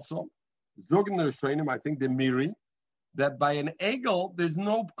egel is also, Zogan the Rishonim, I think the Miri, that by an egel, there's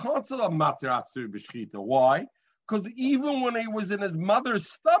no concept of matter atzmi b'shchita. Why? Because even when he was in his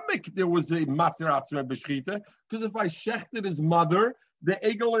mother's stomach, there was a matter atzmi b'shchita, because if I shechted his mother, the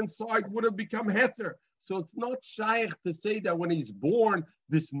egel inside would have become heter. So it's not shaykh to say that when he's born,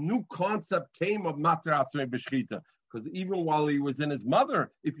 this new concept came of mater atzmei b'shchita. Because even while he was in his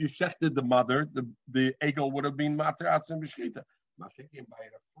mother, if you shechted the mother, the egel would have been mater atzmei b'shchita.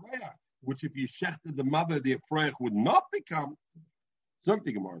 Which if you shechted the mother, the efreich would not become. Zog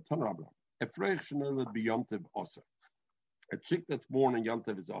the Gemara, Tan Rabba. Efreich shenolad b'yomtiv oser. A chick that's born in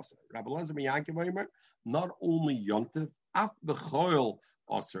yomtiv is oser. Rabbi Lezer Miyankiv, not only yomtiv, af b'choil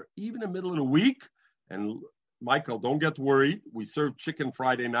oser. Even in the middle of the week. And Michael, don't get worried. We served chicken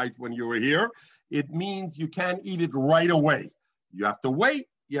Friday night when you were here. It means you can't eat it right away. You have to wait.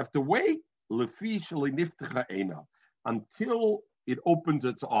 Until it opens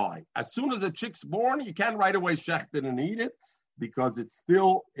its eye. As soon as a chick's born, you can't right away shecht it and eat it because it's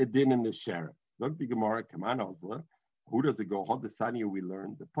still a din in the sheretz. Look, the Gemara, come on, Osler. Who does it go? How the Sanya we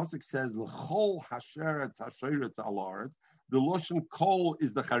learn? The pasuk says, "L'chol hasheretz hasheretz alaretz." The lashon kol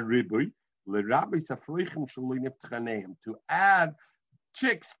is the charibui. To add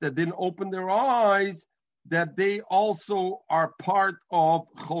chicks that didn't open their eyes, that they also are part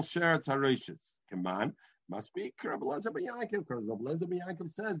of Chol Sheretz Harishis. Come on, must be Rabbi Lezer B'Yankiv, because Rabbi Lezer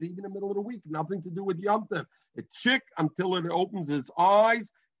B'Yankiv says even in the middle of the week, nothing to do with Yom Tov. A chick until it opens his eyes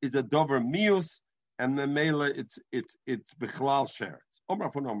is a dover mius, and the mele it's Bichlal Sheretz.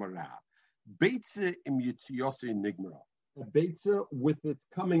 Omar von Omar Rab, Beitze im Yitziyosi Nigmara. A beitze with its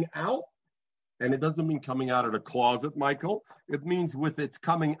coming out. And it doesn't mean coming out of the closet, Michael. It means with its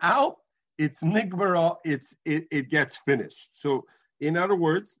coming out, it's nigmara, it gets finished. So, in other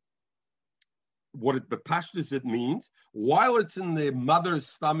words, what it bepashtus it means, while it's in the mother's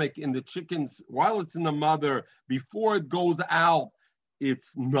stomach, in the chicken's, while it's in the mother, before it goes out,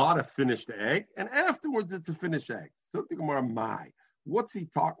 it's not a finished egg, and afterwards it's a finished egg. So, the Gemara Mai. What's he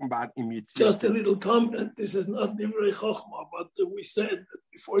talking about in Yitzchak? Just a little comment. This is not Divrei Chochma, but we said that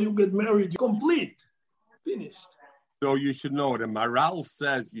before you get married, you're complete, finished. So you should know the Maral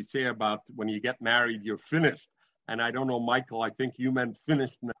says you say about when you get married, you're finished. And I don't know, Michael. I think you meant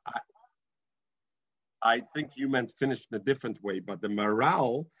finished. I think you meant finished in a different way. But the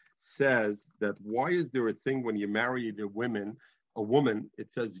Maral says that why is there a thing when you marry a woman?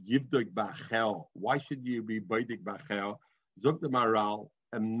 It says Yivdik Bachel. Why should you be Baidik Bachel? Zog the Maral,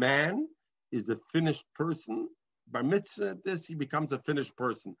 a man is a finished person bar mitzvah this, he becomes a finished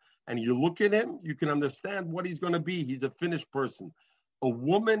person. And you look at him, you can understand what he's going to be. He's a finished person. A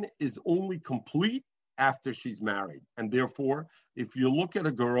woman is only complete after she's married. And therefore, if you look at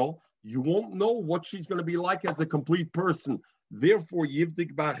a girl, you won't know what she's going to be like as a complete person. Therefore,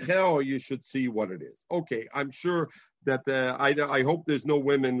 Yivdik Bachel, you should see what it is. Okay, I'm sure that I hope there's no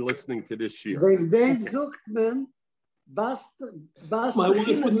women listening to this year.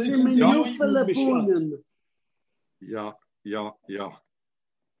 Yeah.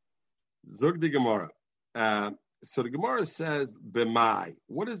 Zug the Gemara. So the Gemara says, B'mai.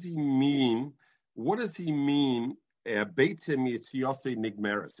 What does he mean? Beitzim Yitziyase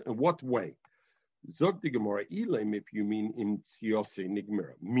Nigmeres. In what way? Zog the Gemara, Elam, if you mean in Tziyose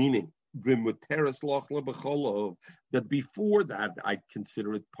Nigmera, meaning V'muteres Lachla B'cholov, that before that I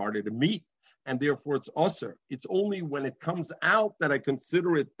consider it part of the meat, and therefore it's usher. It's only when it comes out that I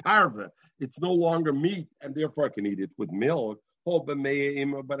consider it parva. It's no longer meat, and therefore I can eat it with milk. But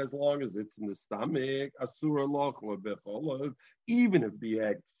as long as it's in the stomach, asura lachla b'cholov, even if the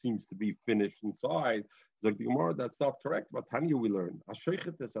egg seems to be finished inside. Like the Gemara, that's not correct. But Tanya, we learn. If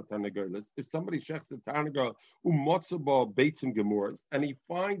somebody shechs the Tanaga umotzaba beitzim gemuras, and he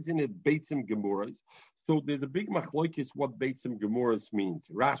finds in it beitzim gemuras, so there's a big machlokes what beitzim gemuras means.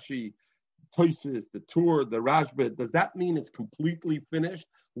 Rashi, Tosis, the Tur, the Rashba. Does that mean it's completely finished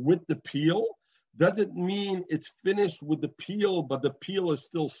with the peel? Does it mean it's finished with the peel, but the peel is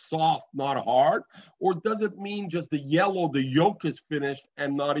still soft, not hard? Or does it mean just the yellow, the yolk is finished,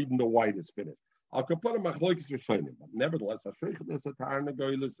 and not even the white is finished? Nevertheless, I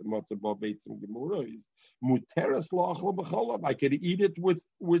could eat it with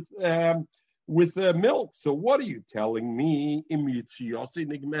milk. So what are you telling me?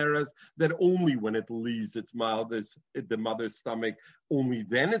 That only when it leaves its mouth, the mother's stomach, only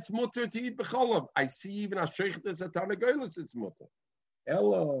then it's mutter to eat b'cholav. I see even it's mutter.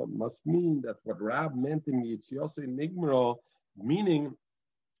 Ella must mean that what Rab meant in Yitziyose Nigmera, meaning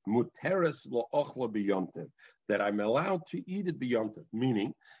muteres lo ochla b'yontiv, that I'm allowed to eat it b'yontiv.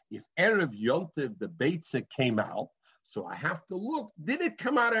 Meaning, if erev yontiv the beitza came out, so I have to look, did it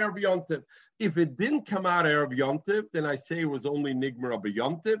come out erev yontiv? If it didn't come out erev yontiv, then I say it was only nigmera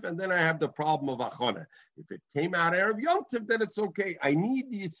b'yontiv, and then I have the problem of achana. If it came out erev yontiv, then it's okay. I need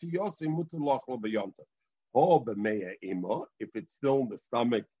the yitziyos muter lo ochla b'yontiv. Oh, b'meya ima, if it's still in the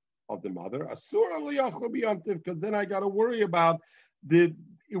stomach of the mother, asur lo ochla b'yontiv, because then I got to worry about it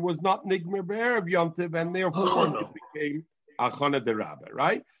was not Nigmer Be'erev Yontiv, and therefore it became Achana de Rabba,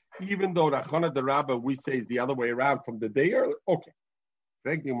 right? Even though the Achana de Rabba, we say, is the other way around from the day earlier. Okay.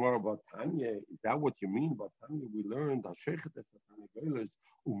 Thinking more about Tanya, is that what you mean? About Tanya, we learned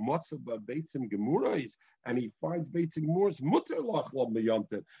and he finds Beitzim Gemuras Mutter Lachlam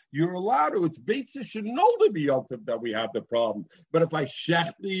B'Yontiv. You're allowed to, it's Beitzim Shenolda B'Yontiv that we have the problem. But if I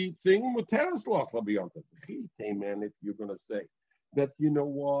shech the thing, Muteres Lachlam B'Yontiv. Man, if you're going to say that, you know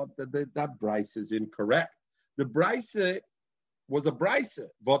what, that Bryce is incorrect. The Bryce was a Bryce,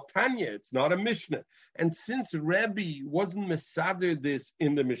 Votanya, it's not a Mishnah. And since Rebbe wasn't Mesader this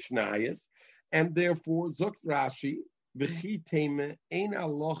in the Mishnayos, and therefore, Zok Rashi, V'chiteme, Ein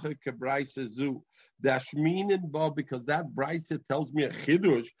Alocha K'Bryce Zu, Dashminin Ba, because that Bryce tells me a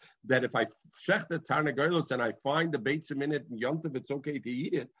chidush, that if I shech the Tarnagolos and I find the Beitzim in it and Yontiv, it's okay to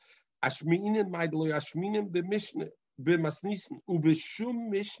eat it. Ashminin Maidlo, Ashminin b'Mishnah. And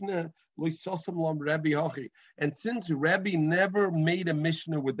since Rebbe never made a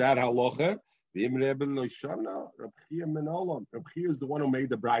Mishnah with that halacha, Reb Chia is the one who made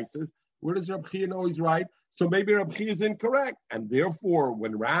the brises. Where does Reb Chia know he's right? So maybe Reb Chia is incorrect. And therefore,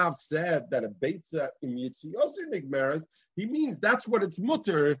 when Rav said that a beitza in Yitziyos Nigmeres, he means that's what it's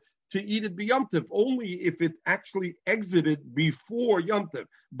mutter to eat it b'yontiv, only if it actually exited before yontiv.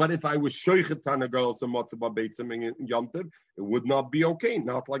 But if I was shoichet tanagolos and matzah b'beitzim in yontiv, it would not be okay,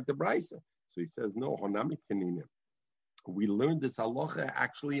 not like the brisa. So he says, no, honami keninim. We learned this halacha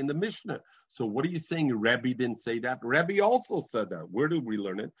actually in the Mishnah. So what are you saying? Rebbe didn't say that. Rebbe also said that. Where did we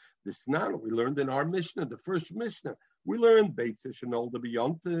learn it? The Snan, we learned in our Mishnah, the first Mishnah. We learned Beitzah Shenolda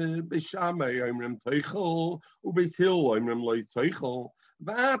B'Yontiv, Beishamai Oimrim Teichel, Ubeis Hill Oimrim Loi Teichel.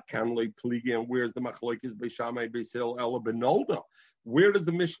 That can lay pligi, and where's the machlokes Beishamai Beis Hill Ela Benolda? Where does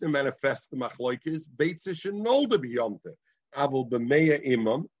the Mishnah manifest the machlokes? Beitzah Shenolda B'Yontiv. Aval b'meya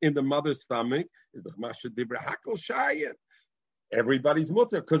imam, in the mother's stomach, is the Chmasha Dibra Hakel Shayin. Everybody's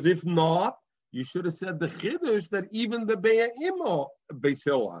mutter, because if not, you should have said the Chiddush that even the Beya Imam, Beis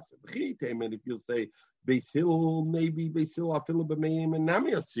Hill Asir. And if you'll say Beis Hill, maybe Beis Hill Afilah b'meya imam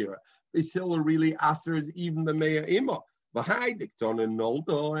Nami Asira. Beis Hill really Asir is even the Meya Imam.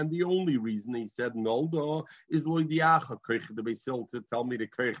 Nolda, and the only reason he said Nolda is Loidiacha Kirch the Beis Hill to tell me to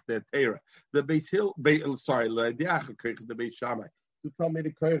Kirch the Torah. The Beis Hill, Loidiacha Kirch the Beis Shammai to tell me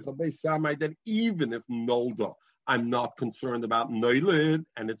to Kirch the Beis Shammai that even if Nolda, I'm not concerned about Neulid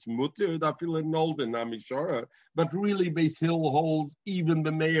and it's mutter that feel in Nolda Namishara, but really Beis Hill holds even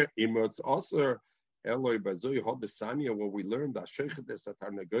the mayor Imutz Aser. Eloi Bazoy Hodesanya, what we learned that Shechedes at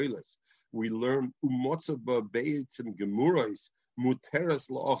Arnagoilis. We learn umotzaba beitzim gemurais muteres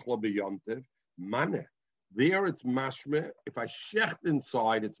laachla beyantiv maneh. There it's mashme. If I shecht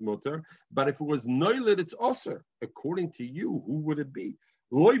inside, it's mutter. But if it was noilid, it's osir. According to you, who would it be?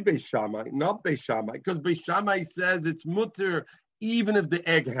 Loy Beis Shammai, not Beis Shammai, because Beis Shammai says it's mutter even if the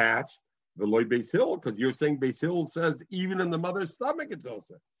egg hatched. The Loy Beis Hill, because you're saying Beis Hill says even in the mother's stomach it's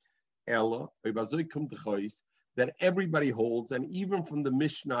osir. Ella, that everybody holds, and even from the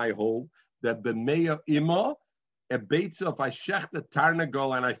Mishnah I hold, that b'meya ima, a beitza, if I shech the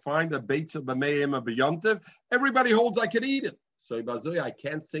tarnagol and I find a beitza b'meya ima b'yontiv, everybody holds I could eat it. So I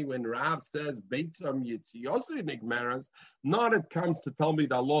can't say when Rav says beitza mitziosi nigmeras, not it comes to tell me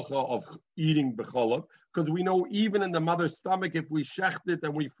the halacha of eating b'cholov, because we know even in the mother's stomach, if we shecht it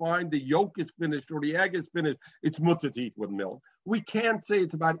and we find the yolk is finished or the egg is finished, it's mutter to eat with milk. We can't say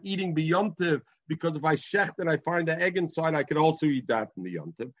it's about eating b'yontiv, because if I shecht and I find the egg inside, I could also eat that in the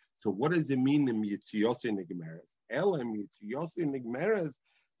yontiv. So what does it mean in Yitziosi Nigmeres? Elam Yitziosi Nigmeres,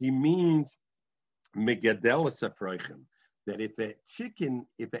 he means Megadela Sefreichem. That if an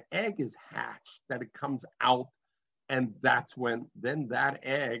egg is hatched, that it comes out, and that's when, then that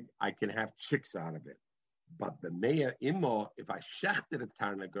egg, I can have chicks out of it. But the Meya Imma, if I shechted a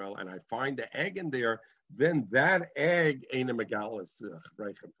Tarnagirl and I find the egg in there, then that egg ain't a Megalis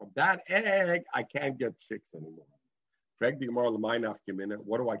Sefreichem. From that egg, I can't get chicks anymore. What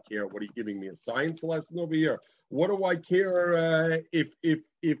do I care? What are you giving me, a science lesson over here? What do I care if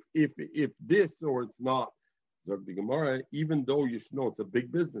this or it's not? Zog the Gemara, even though you should know it's a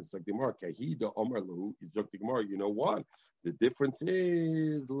big business. Zog the Gemara, Kahida Omer Lahu, Zog the Gemara, you know what? The difference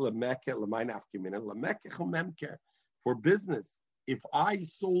is for business. If I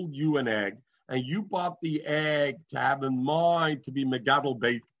sold you an egg and you bought the egg to have in mind to be megadol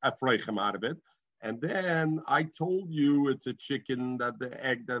beit afreichem out of it, and then I told you it's a chicken that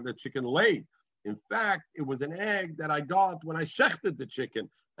the chicken laid. In fact, it was an egg that I got when I shechted the chicken,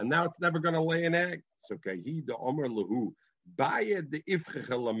 and now it's never going to lay an egg. So kahi the omer lahu, bayed the ifcheche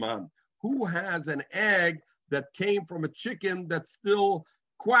laman. Who has an egg that came from a chicken that's still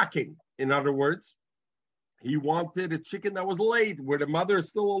quacking? In other words, he wanted a chicken that was laid, where the mother is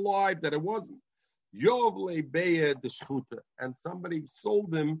still alive, that it wasn't. Yovle bayed the shchuta, and somebody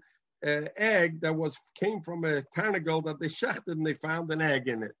sold him egg that came from a tarnagel that they shechted and they found an egg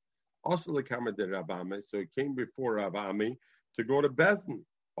in it. Also, so he came before Rav Ami to go to Bezdin.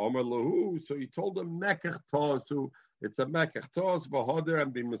 Omer Lahu, so he told him mekach tosu. It's a mekach tos v'hoder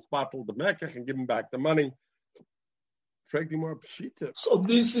and be mispatel the mekach and give him back the money. So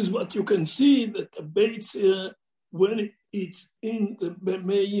this is what you can see, that the baitz when it's in the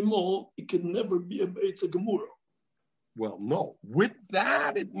bemeimo, it can never be a baitz gemura. Well, no. With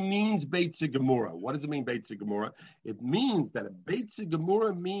that, it means Beitza Gemura. What does it mean, Beitza Gemura? It means that a Beitza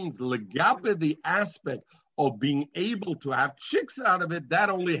Gemura means legabe, the aspect of being able to have chicks out of it. That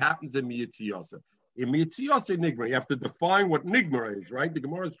only happens in Miyitziyose. In Miyitziyose Nigma, you have to define what Nigma is, right? The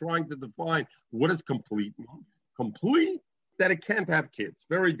Gemara is trying to define what does complete mean. Complete, that it can't have kids.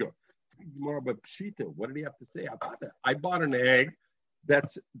 Very good. Gemara, but Pshita, what did he have to say about that? I bought an egg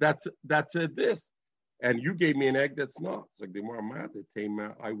that's this. And you gave me an egg that's not. So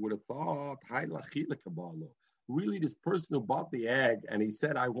I would have thought, really, this person who bought the egg and he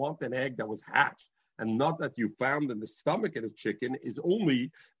said, I want an egg that was hatched, and not that you found in the stomach of the chicken, is only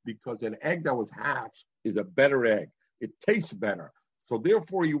because an egg that was hatched is a better egg. It tastes better. So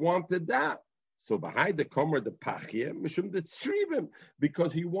therefore, you wanted that. So behind the comer, the pachia, mishum the tzribim,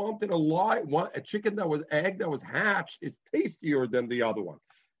 because he wanted a chicken that was egg that was hatched is tastier than the other one.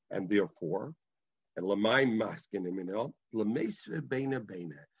 And therefore, if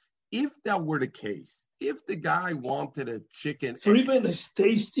that were the case, if the guy wanted a chicken, Tzriben is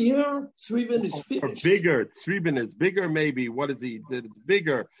tastier. Tzriben is finished. Or bigger. Tzriben is bigger. Maybe what is he? It's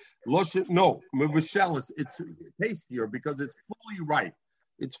bigger. No, mevushelis. It's tastier because it's fully ripe.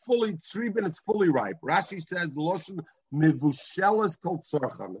 It's fully tzriben. It's fully ripe. Rashi says loshen mevushelis kol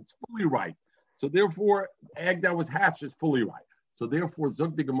tzorchan. It's fully ripe. So therefore, egg that was hatched is fully ripe. So therefore,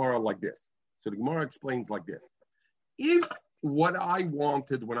 zog the Gemara like this. So the Gemara explains like this. If what I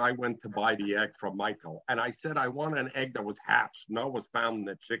wanted when I went to buy the egg from Michael, and I said I want an egg that was hatched, not was found in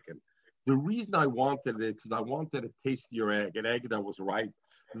the chicken, The reason I wanted it because I wanted to taste your egg, an egg that was ripe.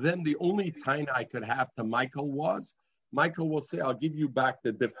 Then the only time I could have to Michael will say, I'll give you back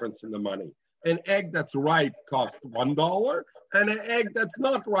the difference in the money. An egg that's ripe costs $1, and an egg that's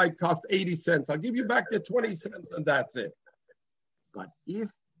not ripe costs 80 cents. I'll give you back the 20 cents, and that's it. But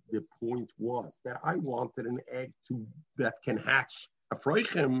if the point was that I wanted an egg that can hatch a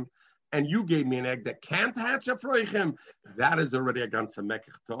froichim, and you gave me an egg that can't hatch a froichim, that is already a ganze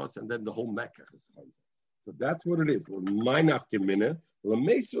mekach tos, and then the whole mekach is chayzer. So that's what it is.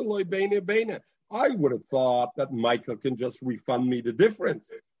 I would have thought that Michael can just refund me the difference.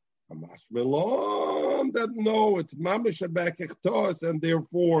 That no, it's mamish a mekach tos, and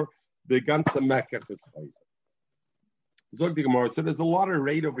therefore the ganze mekach is chayzer. So there's a lot of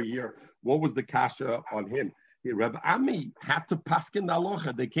rate over here. What was the kasha on him? Rav Ami had to paskin the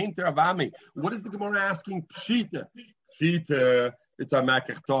halacha. They came to Rav Ami. What is the Gemara asking? Pshita. Pshita. It's a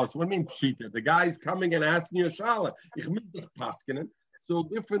makach tos. What do you mean pshita? The guy is coming and asking you a shala. Ich mit dich paskinen. So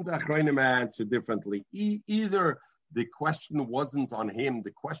different achronim answer differently. Either the question wasn't on him.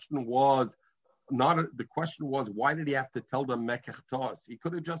 The question was why did he have to tell them mekach tos? He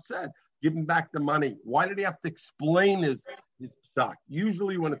could have just said, give him back the money. Why did he have to explain his psak?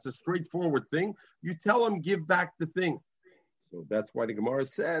 Usually when it's a straightforward thing, you tell him, give back the thing. So that's why the Gemara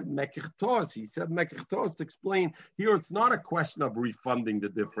said mekach tos. He said mekach tos to explain. Here it's not a question of refunding the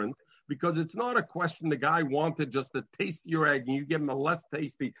difference, because it's not a question the guy wanted just to taste your egg and you give him a less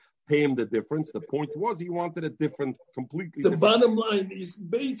tasty, pay him the difference. The point was he wanted a completely different. Bottom line is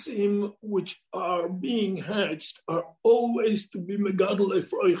beitzim which are being hatched are always to be megadol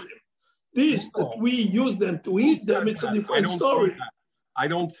efroichim. That we use them to eat them, it's a different story. I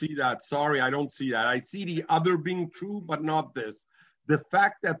don't see that. Sorry, I don't see that. I see the other being true, but not this. The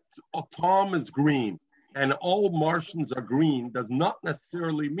fact that Tom is green and all Martians are green does not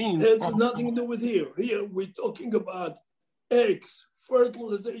necessarily mean... It has nothing to do with here. Here, we're talking about eggs.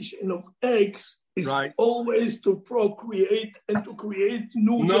 Fertilization of eggs is always to procreate and to create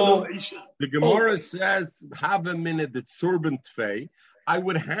new generation. The Gemara says, have a minute, the tzurbin tfei. I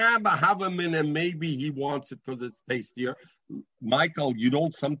would have a minute, maybe he wants it because it's tastier. Michael, you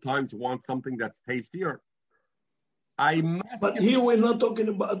don't sometimes want something that's tastier. But here we're not talking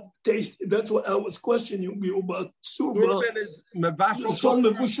about taste. That's what I was questioning you about. Tzurbin is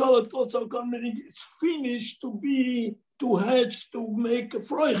it's finished to hatch, to make a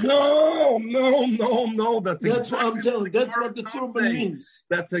froich. No. That's exactly what I'm telling you. That's what the tzurbin means.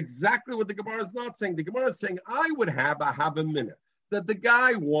 That's exactly what the Gemara is not saying. The Gemara is saying, I would have a minute. That the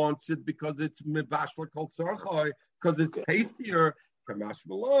guy wants it because it's mivashla kol tzarchai, because it's tastier.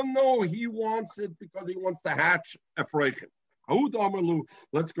 No, he wants it because he wants to hatch a freichen.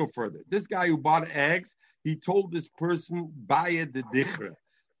 Let's go further. This guy who bought eggs, he told this person, buy the dichre.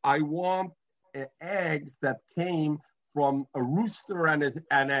 I want eggs that came from a rooster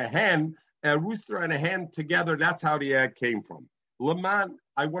and a hen together. That's how the egg came from. Laman,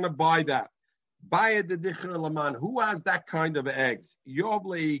 I want to buy that. Buy the dichre laman. Who has that kind of eggs?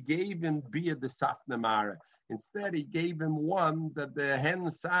 Yoble gave him bia the safnamara. Instead, he gave him one that the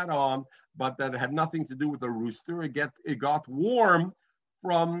hen sat on, but that had nothing to do with the rooster. It got warm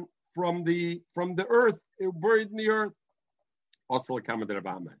from the earth. It buried in the earth.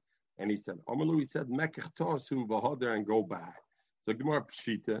 And he said, mekach tosu v'hoder, and go back. So Gemara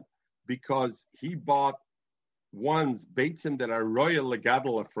Pshita, because he bought ones beitzim that are royal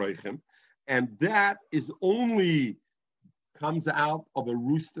legadol afreichim, and that is only comes out of a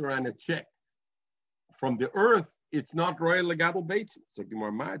rooster and a chick. From the earth, it's not royal legadol beitzim. So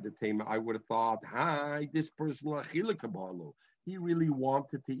Gemara the tema, I would have thought, this person he really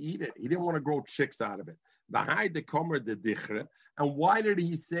wanted to eat it. He didn't want to grow chicks out of it. The comer the dichre. And why did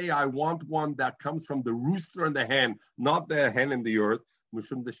he say, I want one that comes from the rooster and the hen, not the hen in the earth?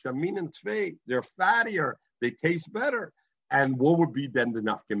 Mushum the shamin and tvei, they're fattier, they taste better. And what would be then the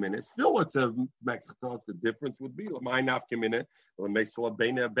nafkamina? Still, it's a mekachtos. The difference would be my nafkamina,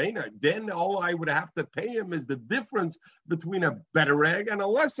 bena. Then all I would have to pay him is the difference between a better egg and a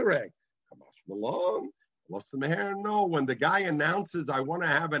lesser egg. Kamash malon, lost the hair. No, when the guy announces, I want to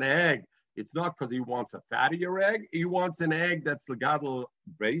have an egg, it's not because he wants a fattier egg. He wants an egg that's legadol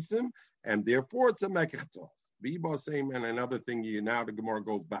basim, and therefore it's a mekachtos. Biba same, and another thing. Now the Gemara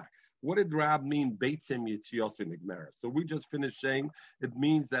goes back. What did Rab mean, beitzim yitziyosin nigmera? So we just finished saying it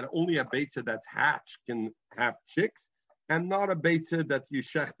means that only a beitza that's hatched can have chicks, and not a beitza that you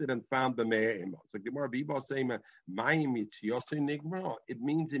shechted and found the me'ema. So Gemara Biba saying, mayim yitziyosin nigmera. It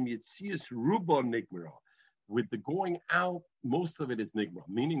means in yitziyos ruba nigmera. With the going out, most of it is nigmera.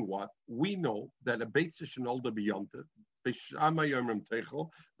 Meaning what? We know that a beitza shenolda biyonta, Beishamai Yomrim Teichel,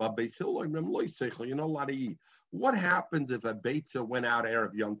 but Beisil Yomrim Loy Seichel. You're not allowed to eat. What happens if a Beitza went out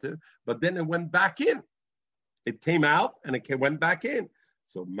Erev Yom Tov, but then it went back in? It came out and it went back in.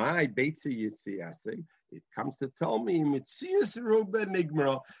 So my Beitza Yitziyase, it comes to tell me, Mitzias Ruba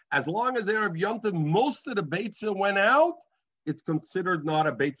Nigmara, as long as Erev Yom Tov, most of the Beitza went out, it's considered not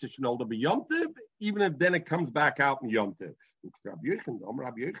a Beitza Shnolda B'Yom Tov, even if then it comes back out in Yom Tov. Rabbi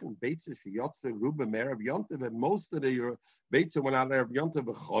Yochanan, Beitza Sheyotze Ruba Erev Yom Tov, and most of the Beitza went out Erev Yom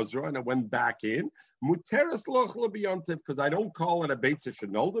Tov Chazra, and it went back in. Muteres Lochla B'Yom Tov, because I don't call it a Beitza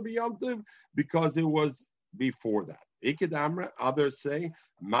Shnolda B'Yom Tov, because it was before that. Iked others say,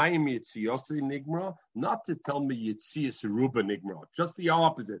 Mayim Yitziyose Nigmara, not to tell me Yitzias Ruba Nigmara, just the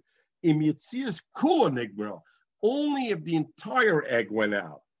opposite. Im Yitzias Kula Nigmara, only if the entire egg went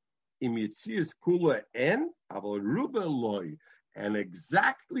out. Im Yitzias Kula en, Aval Ruba Loy, and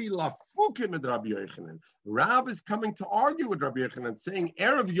exactly La Fukim with Rabbi Yochanan. Rab is coming to argue with Rabbi Yochanan, saying,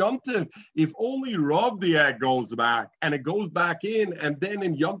 Erev Yom Tov, if only Rav the egg goes back, and it goes back in, and then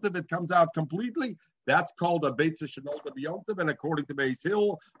in Yom Tov it comes out completely, that's called a Beitza Shenolda B'Yom Tov, and according to Beis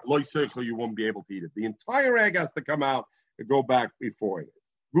Hill, Loy Seichel, you won't be able to eat it. The entire egg has to come out and go back before it is.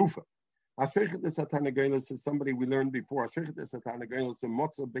 Gufa. Ashrechet Satana Geilos is somebody we learned before. Ashrechet Satana Geilos and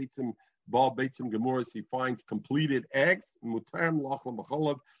Motza Beitzim Bal Beitzim Gemuras. He finds completed eggs. Mutarem Lachlam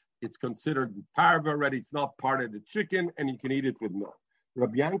B'Cholav. It's considered parva already. It's not part of the chicken, and you can eat it with milk.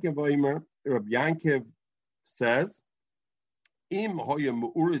 Rabbi Yankev says, Im Hoya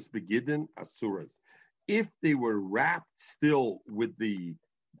Mu'uris Begidin Asuras. If they were wrapped still with the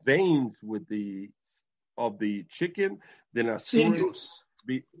veins of the chicken, then Asuras.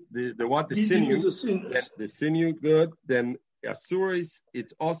 The sinew, good. Then Asuris,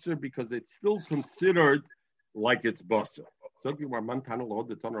 it's also because it's still considered like it's basar.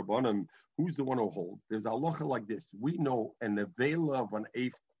 Who's the one who holds? There's a halacha like this. We know an avela of an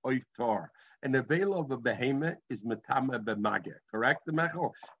oiftar, an avela of a behemoth is metame b'mageh. Correct, the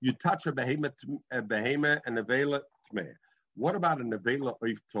mechel? You touch a behemoth and avela tmeh. What about an avela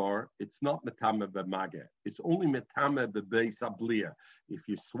oiftar? It's not metame b'mageh. It's only metame b'beis abliya. If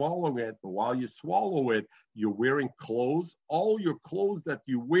you swallow it, but while you swallow it, you're wearing clothes. All your clothes that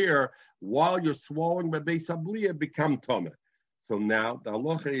you wear while you're swallowing b'beis abliya become tameh. So now the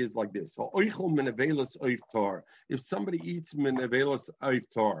halacha is like this. So oichel min avelas oiftar. If somebody eats min avelas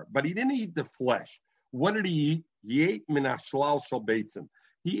oiftar, but he didn't eat the flesh, what did he eat? He ate min ashlal shal beitzim.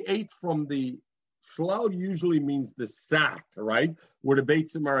 He ate from the shlal. Usually means the sack, right, where the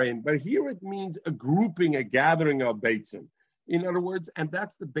beitzim are in. But here it means a grouping, a gathering of beitzim. In other words, and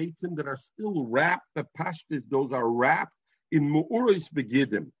that's the beitzim that are still wrapped. The pashtas, those are wrapped in mu'uris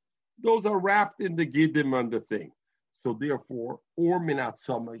begidim. Those are wrapped in the gidim on the thing. So therefore, or minat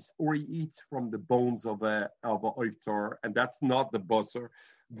samis, or he eats from the bones of a oiftar, and that's not the basar.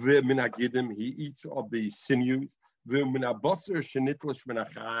 V'minagidim, he eats of the sinews. V'minabasar shenitlish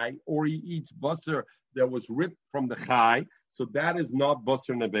minachai, or he eats basar that was ripped from the chai. So that is not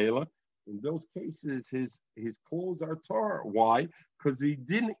basar nevela. In those cases, his clothes are tar. Why? Because he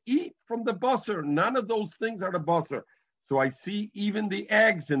didn't eat from the basar. None of those things are the basar. So I see even the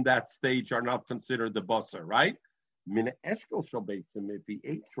eggs in that stage are not considered the basar, right? Min eshkel shabeitzim, if he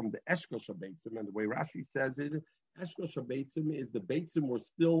ate from the eshkel shabeitzim, and the way Rashi says it, eshkel shabeitzim is the beitzim were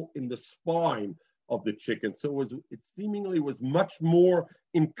still in the spine of the chicken, so it seemingly was much more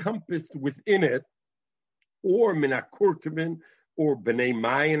encompassed within it, or min akurkavin, or b'nei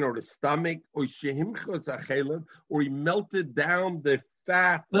mayin, or the stomach, or shehimchas achelav, or he melted down the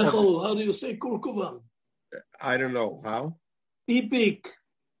fat. How do you say kurkuvan? I don't know how. Pipik.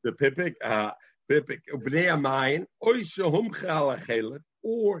 The pipik.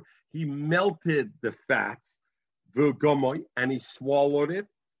 Or he melted the fats, and he swallowed it.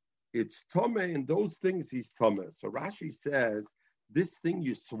 It's tomeh, and those things he's tomeh. So Rashi says, this thing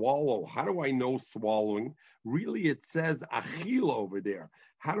you swallow, how do I know swallowing? Really, it says achila over there.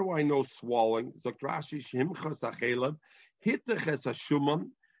 How do I know swallowing? Zok Rashi, shimchas achelav, hitteches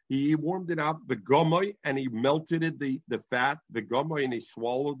hashumam. He warmed it up, the gomoy, and he melted it, the fat, the gomoy, and he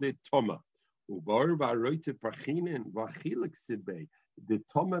swallowed it, tomeh. The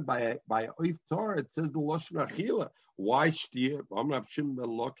tome by oiftar, it says the lashon achila. Why shtia? Amrav Shimon ben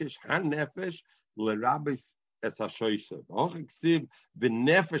Lakish han nefesh lerabis es hashoyse. V'hochiksiv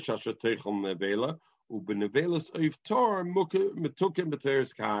v'nefesh hashateichel nevela u'benevelas oiftar metukim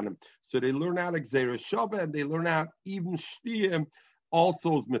b'teres kahanim. So they learn out Gzeira Shabbat, and they learn out even shtia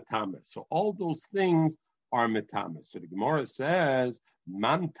also is metame. So all those things are metame. So the Gemara says,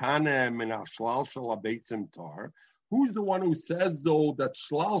 Man tane min ashlal shel habeitzim tar. Who's the one who says, though, that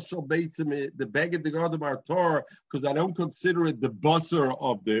Shlal Shal Beitzim, the Beged the Gadim are Torah, because I don't consider it the Basar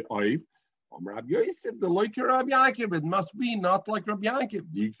of the Oif? Rabbi Yosef, the Loiker Rabbi Yaakov, it must be not like Rabbi Yaakov.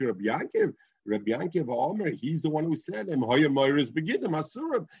 The Rabbi Yaakov, Rabbi Yaakov Omer, he's the one who said,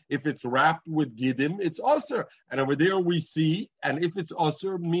 if it's wrapped with Gidim, it's Osir. And over there we see, and if it's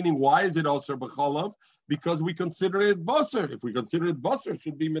Osir, meaning why is it Osir B'chalav? Because we consider it Basar. If we consider it Basar, it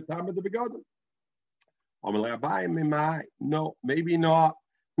should be Metameh the Begadim. No, maybe not.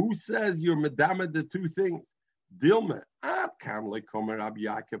 Who says you're Medamed the two things? Dilma, Rabbi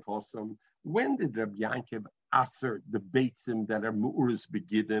Yaakov Hossam. When did Rabbi Yaakov aser the beitzim that are mu'uris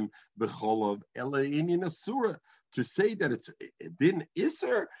begidim b'cholov ela in asura to say that it didn't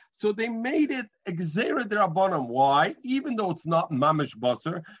iser? So they made it exera d'rabbanan. Why? Even though it's not mamish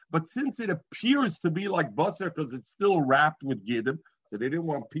basar, but since it appears to be like basar because it's still wrapped with gidim, so they didn't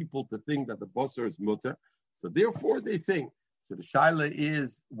want people to think that the basar is mutter. So therefore they think. So the shaila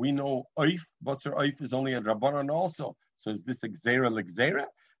is, we know oif, basar oif is only a rabbanan also. So is this exera l'gzera?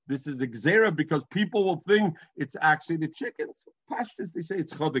 This is exera because people will think it's actually the chicken. So Pashtus, they say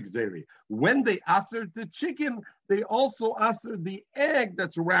it's chod exeri. When they aser the chicken, they also aser the egg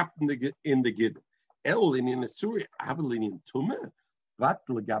that's wrapped in the gid. El in asuri, avalin in tumah, but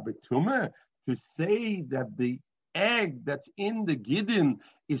legabe tumah, to say that the egg that's in the gidin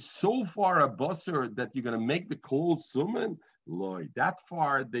is so far a basar that you're going to make the clothes suman, loy, that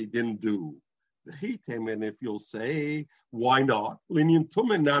far they didn't do. The hitem, and if you'll say, why not? Linian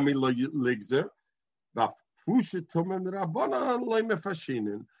tumen nami ligzer, vafushe tumen rabbanan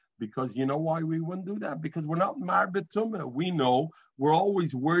leimefashinin. Because you know why we wouldn't do that? Because we're not marbet tumah. We know we're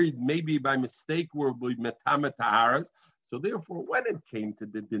always worried maybe by mistake we'll be metamet taharas. So therefore, when it came to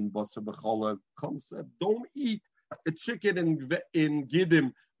the din basar b'cholav, said, don't eat a chicken in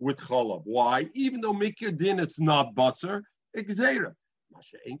gidim with cholav. Why? Even though mikir din it's not basar, exera.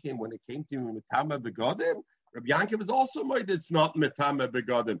 When it came to Metama Begadim, Rabbi Yankov was also made it's not Metama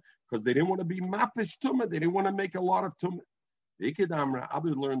Begadim because they didn't want to be Mapish Tumah. They didn't want to make a lot of Tumah. The Ikadamra,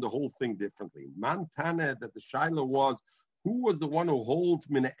 others learned the whole thing differently. Mantana, that the Shaila was, who was the one who holds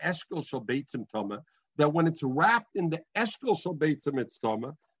Mina Eshkel Shal Beitzim Tumah, that when it's wrapped in the Eshkel Shal Beitzim it's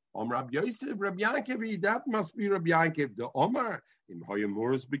Tumah. Rabbi Yosef, Rabbi Yankov, that must be Rabbi Yankov. The Omar, in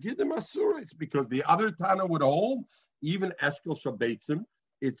Hoyamuras Begidim Asuris, because the other Tana would hold, even Eshkel Shabbetzim,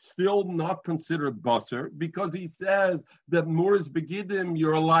 it's still not considered basar because he says that Muras Begidim,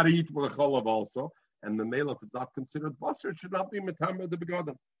 you're allowed to eat with a cholav also, and the male, if it's not considered basar, it should not be Metameh the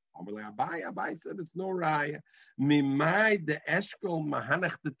Begadim. Abai said it's no raya. Mimai the Eshkel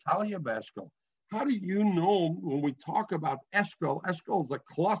Mahanech the Talia Beshkel. How do you know when we talk about Eshkel? Eshkel is a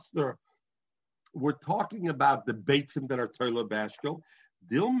cluster. We're talking about the beitzim that are Toila Beshkel.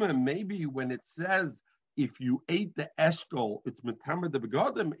 Dilma, maybe when it says if you ate the eshkol, it's metamer the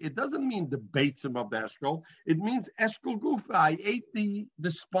begadim. It doesn't mean the beitzim of the eshkol. It means eshkol gufa. I ate the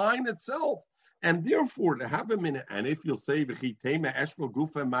spine itself, and therefore to have a minute. And if you'll say v'chitema eshkol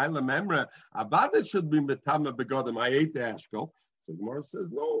gufa ma'ila memra, about it should be metamer begadim. I ate the eshkol. So Gemara says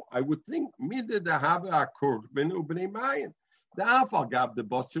no. I would think midda the have a kurk benu b'nei mayin. The afal gab the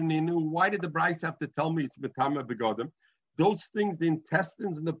basar ninu. Why did the Bryce have to tell me it's metamer begadim? Those things, the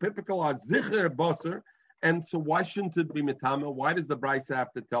intestines and the pipicle are zicher basar. And so why shouldn't it be metama? Why does the Bryce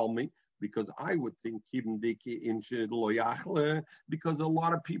have to tell me? Because I would think because a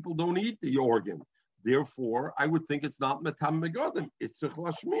lot of people don't eat the organs. Therefore, I would think it's not metama megadim. It's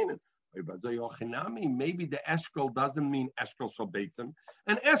tzichlashminin. Maybe the eshkol doesn't mean eshkol shabeitzim.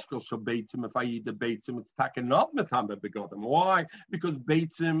 And eshkol shabeitzim, if I eat the beitzim, it's taken not metama begadim. Why? Because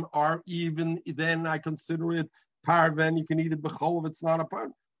beitzim are even, then I consider it parven. You can eat it b'cholov, it's not a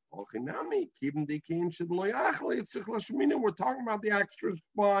part. We're talking about the extra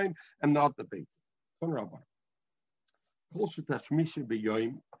spine and not the base.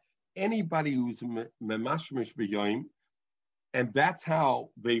 Anybody who's memashmish b'yoyim, and that's how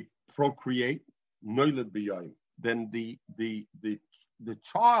they procreate, noiled b'yoyim. Then the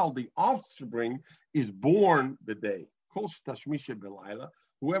child, the offspring, is born the day.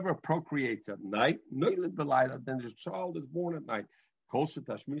 Whoever procreates at night, noiled b'layla, then the child is born at night. And the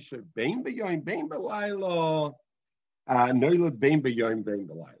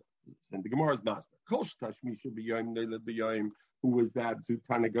Gemara is master. Who is that?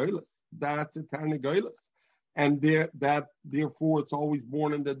 Zutanagolis. That's a Tanagolis. And therefore it's always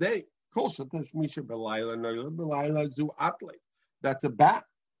born in the day. That's a bat.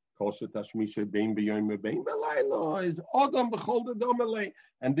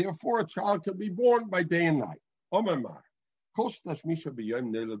 And therefore a child can be born by day and night. Omar. Look,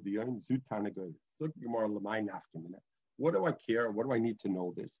 Gemara, Lamai Nafkamina. What do I care? What do I need to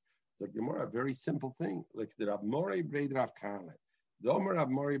know this? It's like Gemara, a very simple thing. Like the Rav Mori Breder Rav Kana. The Omer Rav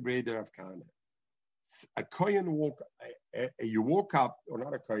Mori Breder Rav Kana. A Kohen you woke up, or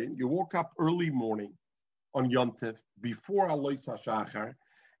not a Kohen, you woke up early morning on Yom Tov before Alois HaShachar,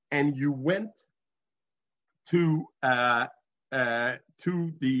 and you went to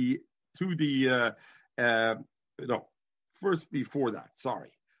first before that,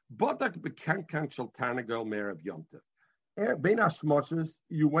 sorry. Badak Bekankan Shel Tarnagel Merev Yom Tov. Bein Hashmoshes,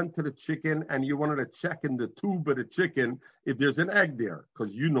 you went to the chicken and you wanted to check in the tube of the chicken if there's an egg there,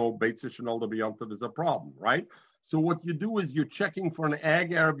 because you know Beitza Shenolda B'Yom Tov is a problem, right? So what you do is you're checking for an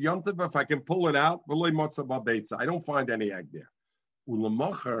egg Arab Yom Tov. If I can pull it out, I don't find any egg there.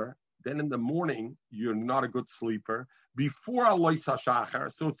 Ulamacher, then in the morning, you're not a good sleeper. Before Alois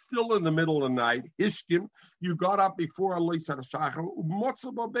HaShachar, so it's still in the middle of the night, Hishkim, you got up before Alois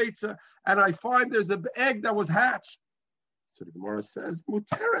HaShachar, and I find there's an egg that was hatched. So the Gemara says,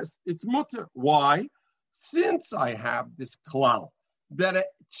 Muteres, it's mutter. Why? Since I have this klal, that a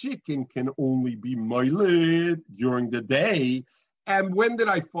chicken can only be moiled during the day, and when did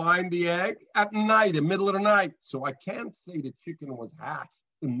I find the egg? At night, in the middle of the night. So I can't say the chicken was hatched.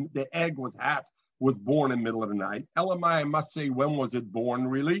 The egg was hatched, was born in the middle of the night. Elamai, I must say, when was it born,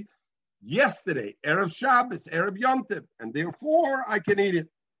 really? Yesterday, Erev Shabbos, Erev Yom Tov, and therefore I can eat it.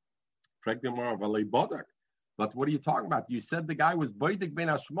 But what are you talking about? You said the guy was Beidik Ben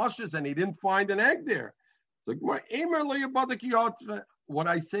Hashmoshes and he didn't find an egg there. So what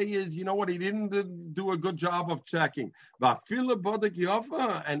I say is, you know what? He didn't do a good job of checking. And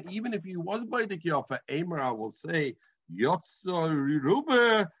even if he was Beidik Yofa, I will say,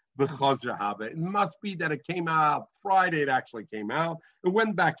 it must be that it came out Friday. It actually came out. It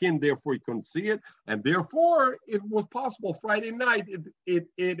went back in, therefore he couldn't see it, and therefore it was possible Friday night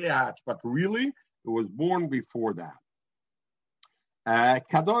it hatched. But really, it was born before that. Rabbi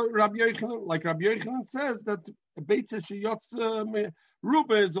Yochanan says that Beitza Sheyotz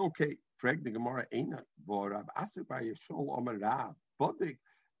Ruba is okay. Frag the Gemara Eina, but Rab Asir Bar Yeshol Omer Rab Bodik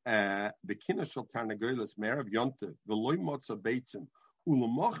Bekina Shel Tarnagolos Merav Yontev V'Loi Motza Beitzim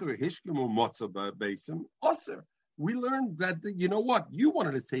Ulamacher Hishkim Motza Beitzim Aser. We learned that, you know what? You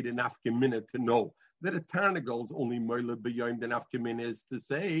wanted to say the nafkamina to know that a tarnagol is only moiled b'yom. The nafkamina is to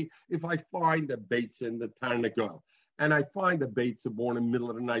say, if I find a beitza in the tarnagol, and I find a beitza born in the middle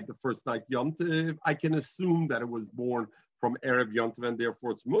of the night, the first night Yom Tov, I can assume that it was born from Erev Yom Tov, and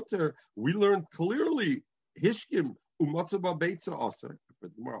therefore it's mutter. We learned clearly, Hishkim u'matzah b'beitza aser.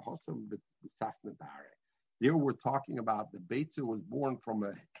 There we're talking about the beitza was born from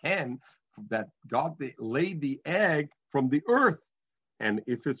a hen that God laid the egg from the earth. And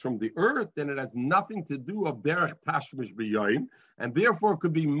if it's from the earth, then it has nothing to do of derech tashmish b'yoyim, and therefore it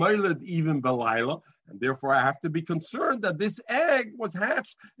could be moiled even b'layla, and therefore I have to be concerned that this egg was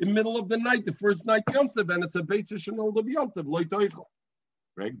hatched in the middle of the night, the first night Yom Tov, and it's a beitza shenolda b'Yom Tov, loy toichel.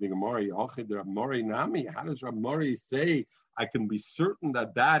 Reg the Gemara, Rab Mori Nami, how does Rab Mori say I can be certain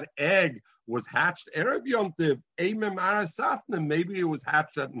that that egg was hatched Erev Yom Tov, Eimem Arasafna? Maybe it was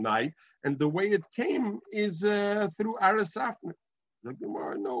hatched at night, and the way it came is through Arasafna. The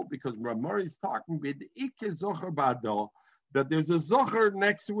Gemara, no, because Rab Mori is talking with the Ike Zocher Badal, that there's a Zocher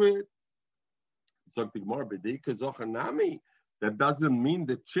next to it. So the Gemara, with the Ike Zocher Nami, that doesn't mean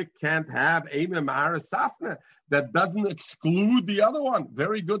the chick can't have Eimem Arasafna. That doesn't exclude the other one.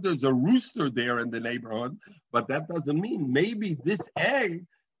 Very good, there's a rooster there in the neighborhood, but that doesn't mean maybe this egg,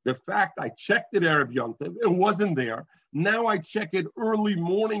 the fact I checked it Erev Yom Tov, it wasn't there. Now I check it early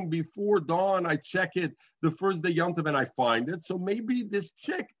morning before dawn. I check it the first day Yom Tov and I find it. So maybe this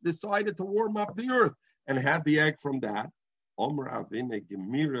chick decided to warm up the earth and had the egg from that. Omer Avine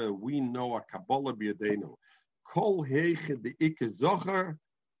Gemira, we know a Kabbalah b'yadenu. Kol heiche de ikke zocher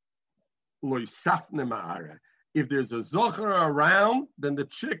loy safne ma'ara. If there's a zocher around, then the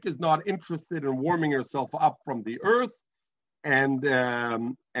chick is not interested in warming herself up from the earth, and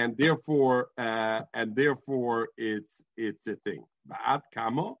therefore it's a thing. Ba'at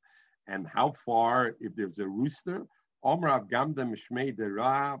kamo, and how far if there's a rooster? Omer av gamda mishmei de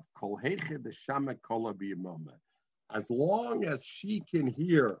rav kol heiche de shama kola b'yamama. As long as she can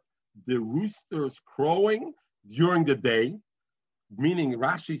hear the roosters crowing during the day, meaning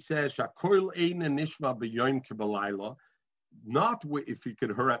Rashi says shakoil ein nishma b'yom k'balayla, not if you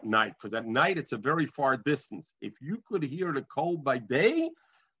could hear at night, because at night it's a very far distance. If you could hear the call by day,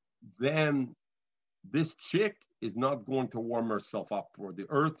 then this chick is not going to warm herself up for the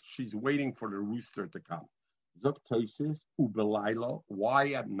earth. She's waiting for the rooster to come.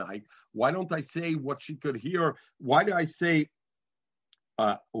 Why at night? Why don't I say what she could hear? Why do I say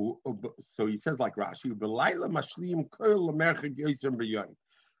So he says like Rashi,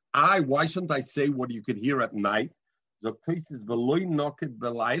 why shouldn't I say what you could hear at night? The place is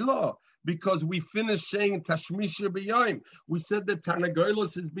because we finished saying Tashmisha B'Yayim. We said that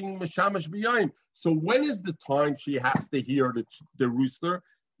Tarnagolos is being Meshamash B'Yayim. So when is the time she has to hear the rooster?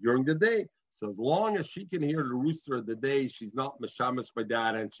 During the day. So as long as she can hear the rooster of the day, she's not Meshamash by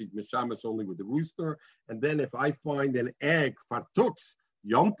that, and she's Meshamash only with the rooster. And then if I find an egg, Fartux,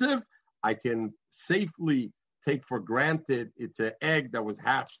 Yom Tov, I can safely take for granted it's an egg that was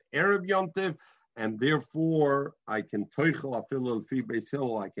hatched Erev Yom Tov, and therefore I can toichel afil fi beis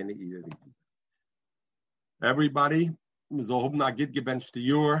hill, I can eat it again. Everybody, Zohob Nagid gebencht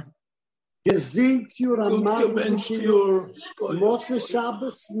your. Gesinkt your Motze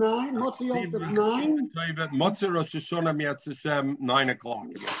Shabbos 9, Motze Yom Tov 9. Motze Rosh Hashanah Mi'atz Hashem 9 o'clock.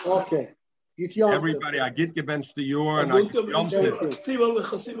 Okay. Everybody, I get gebencht your and I get Yom Tov.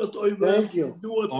 Thank you.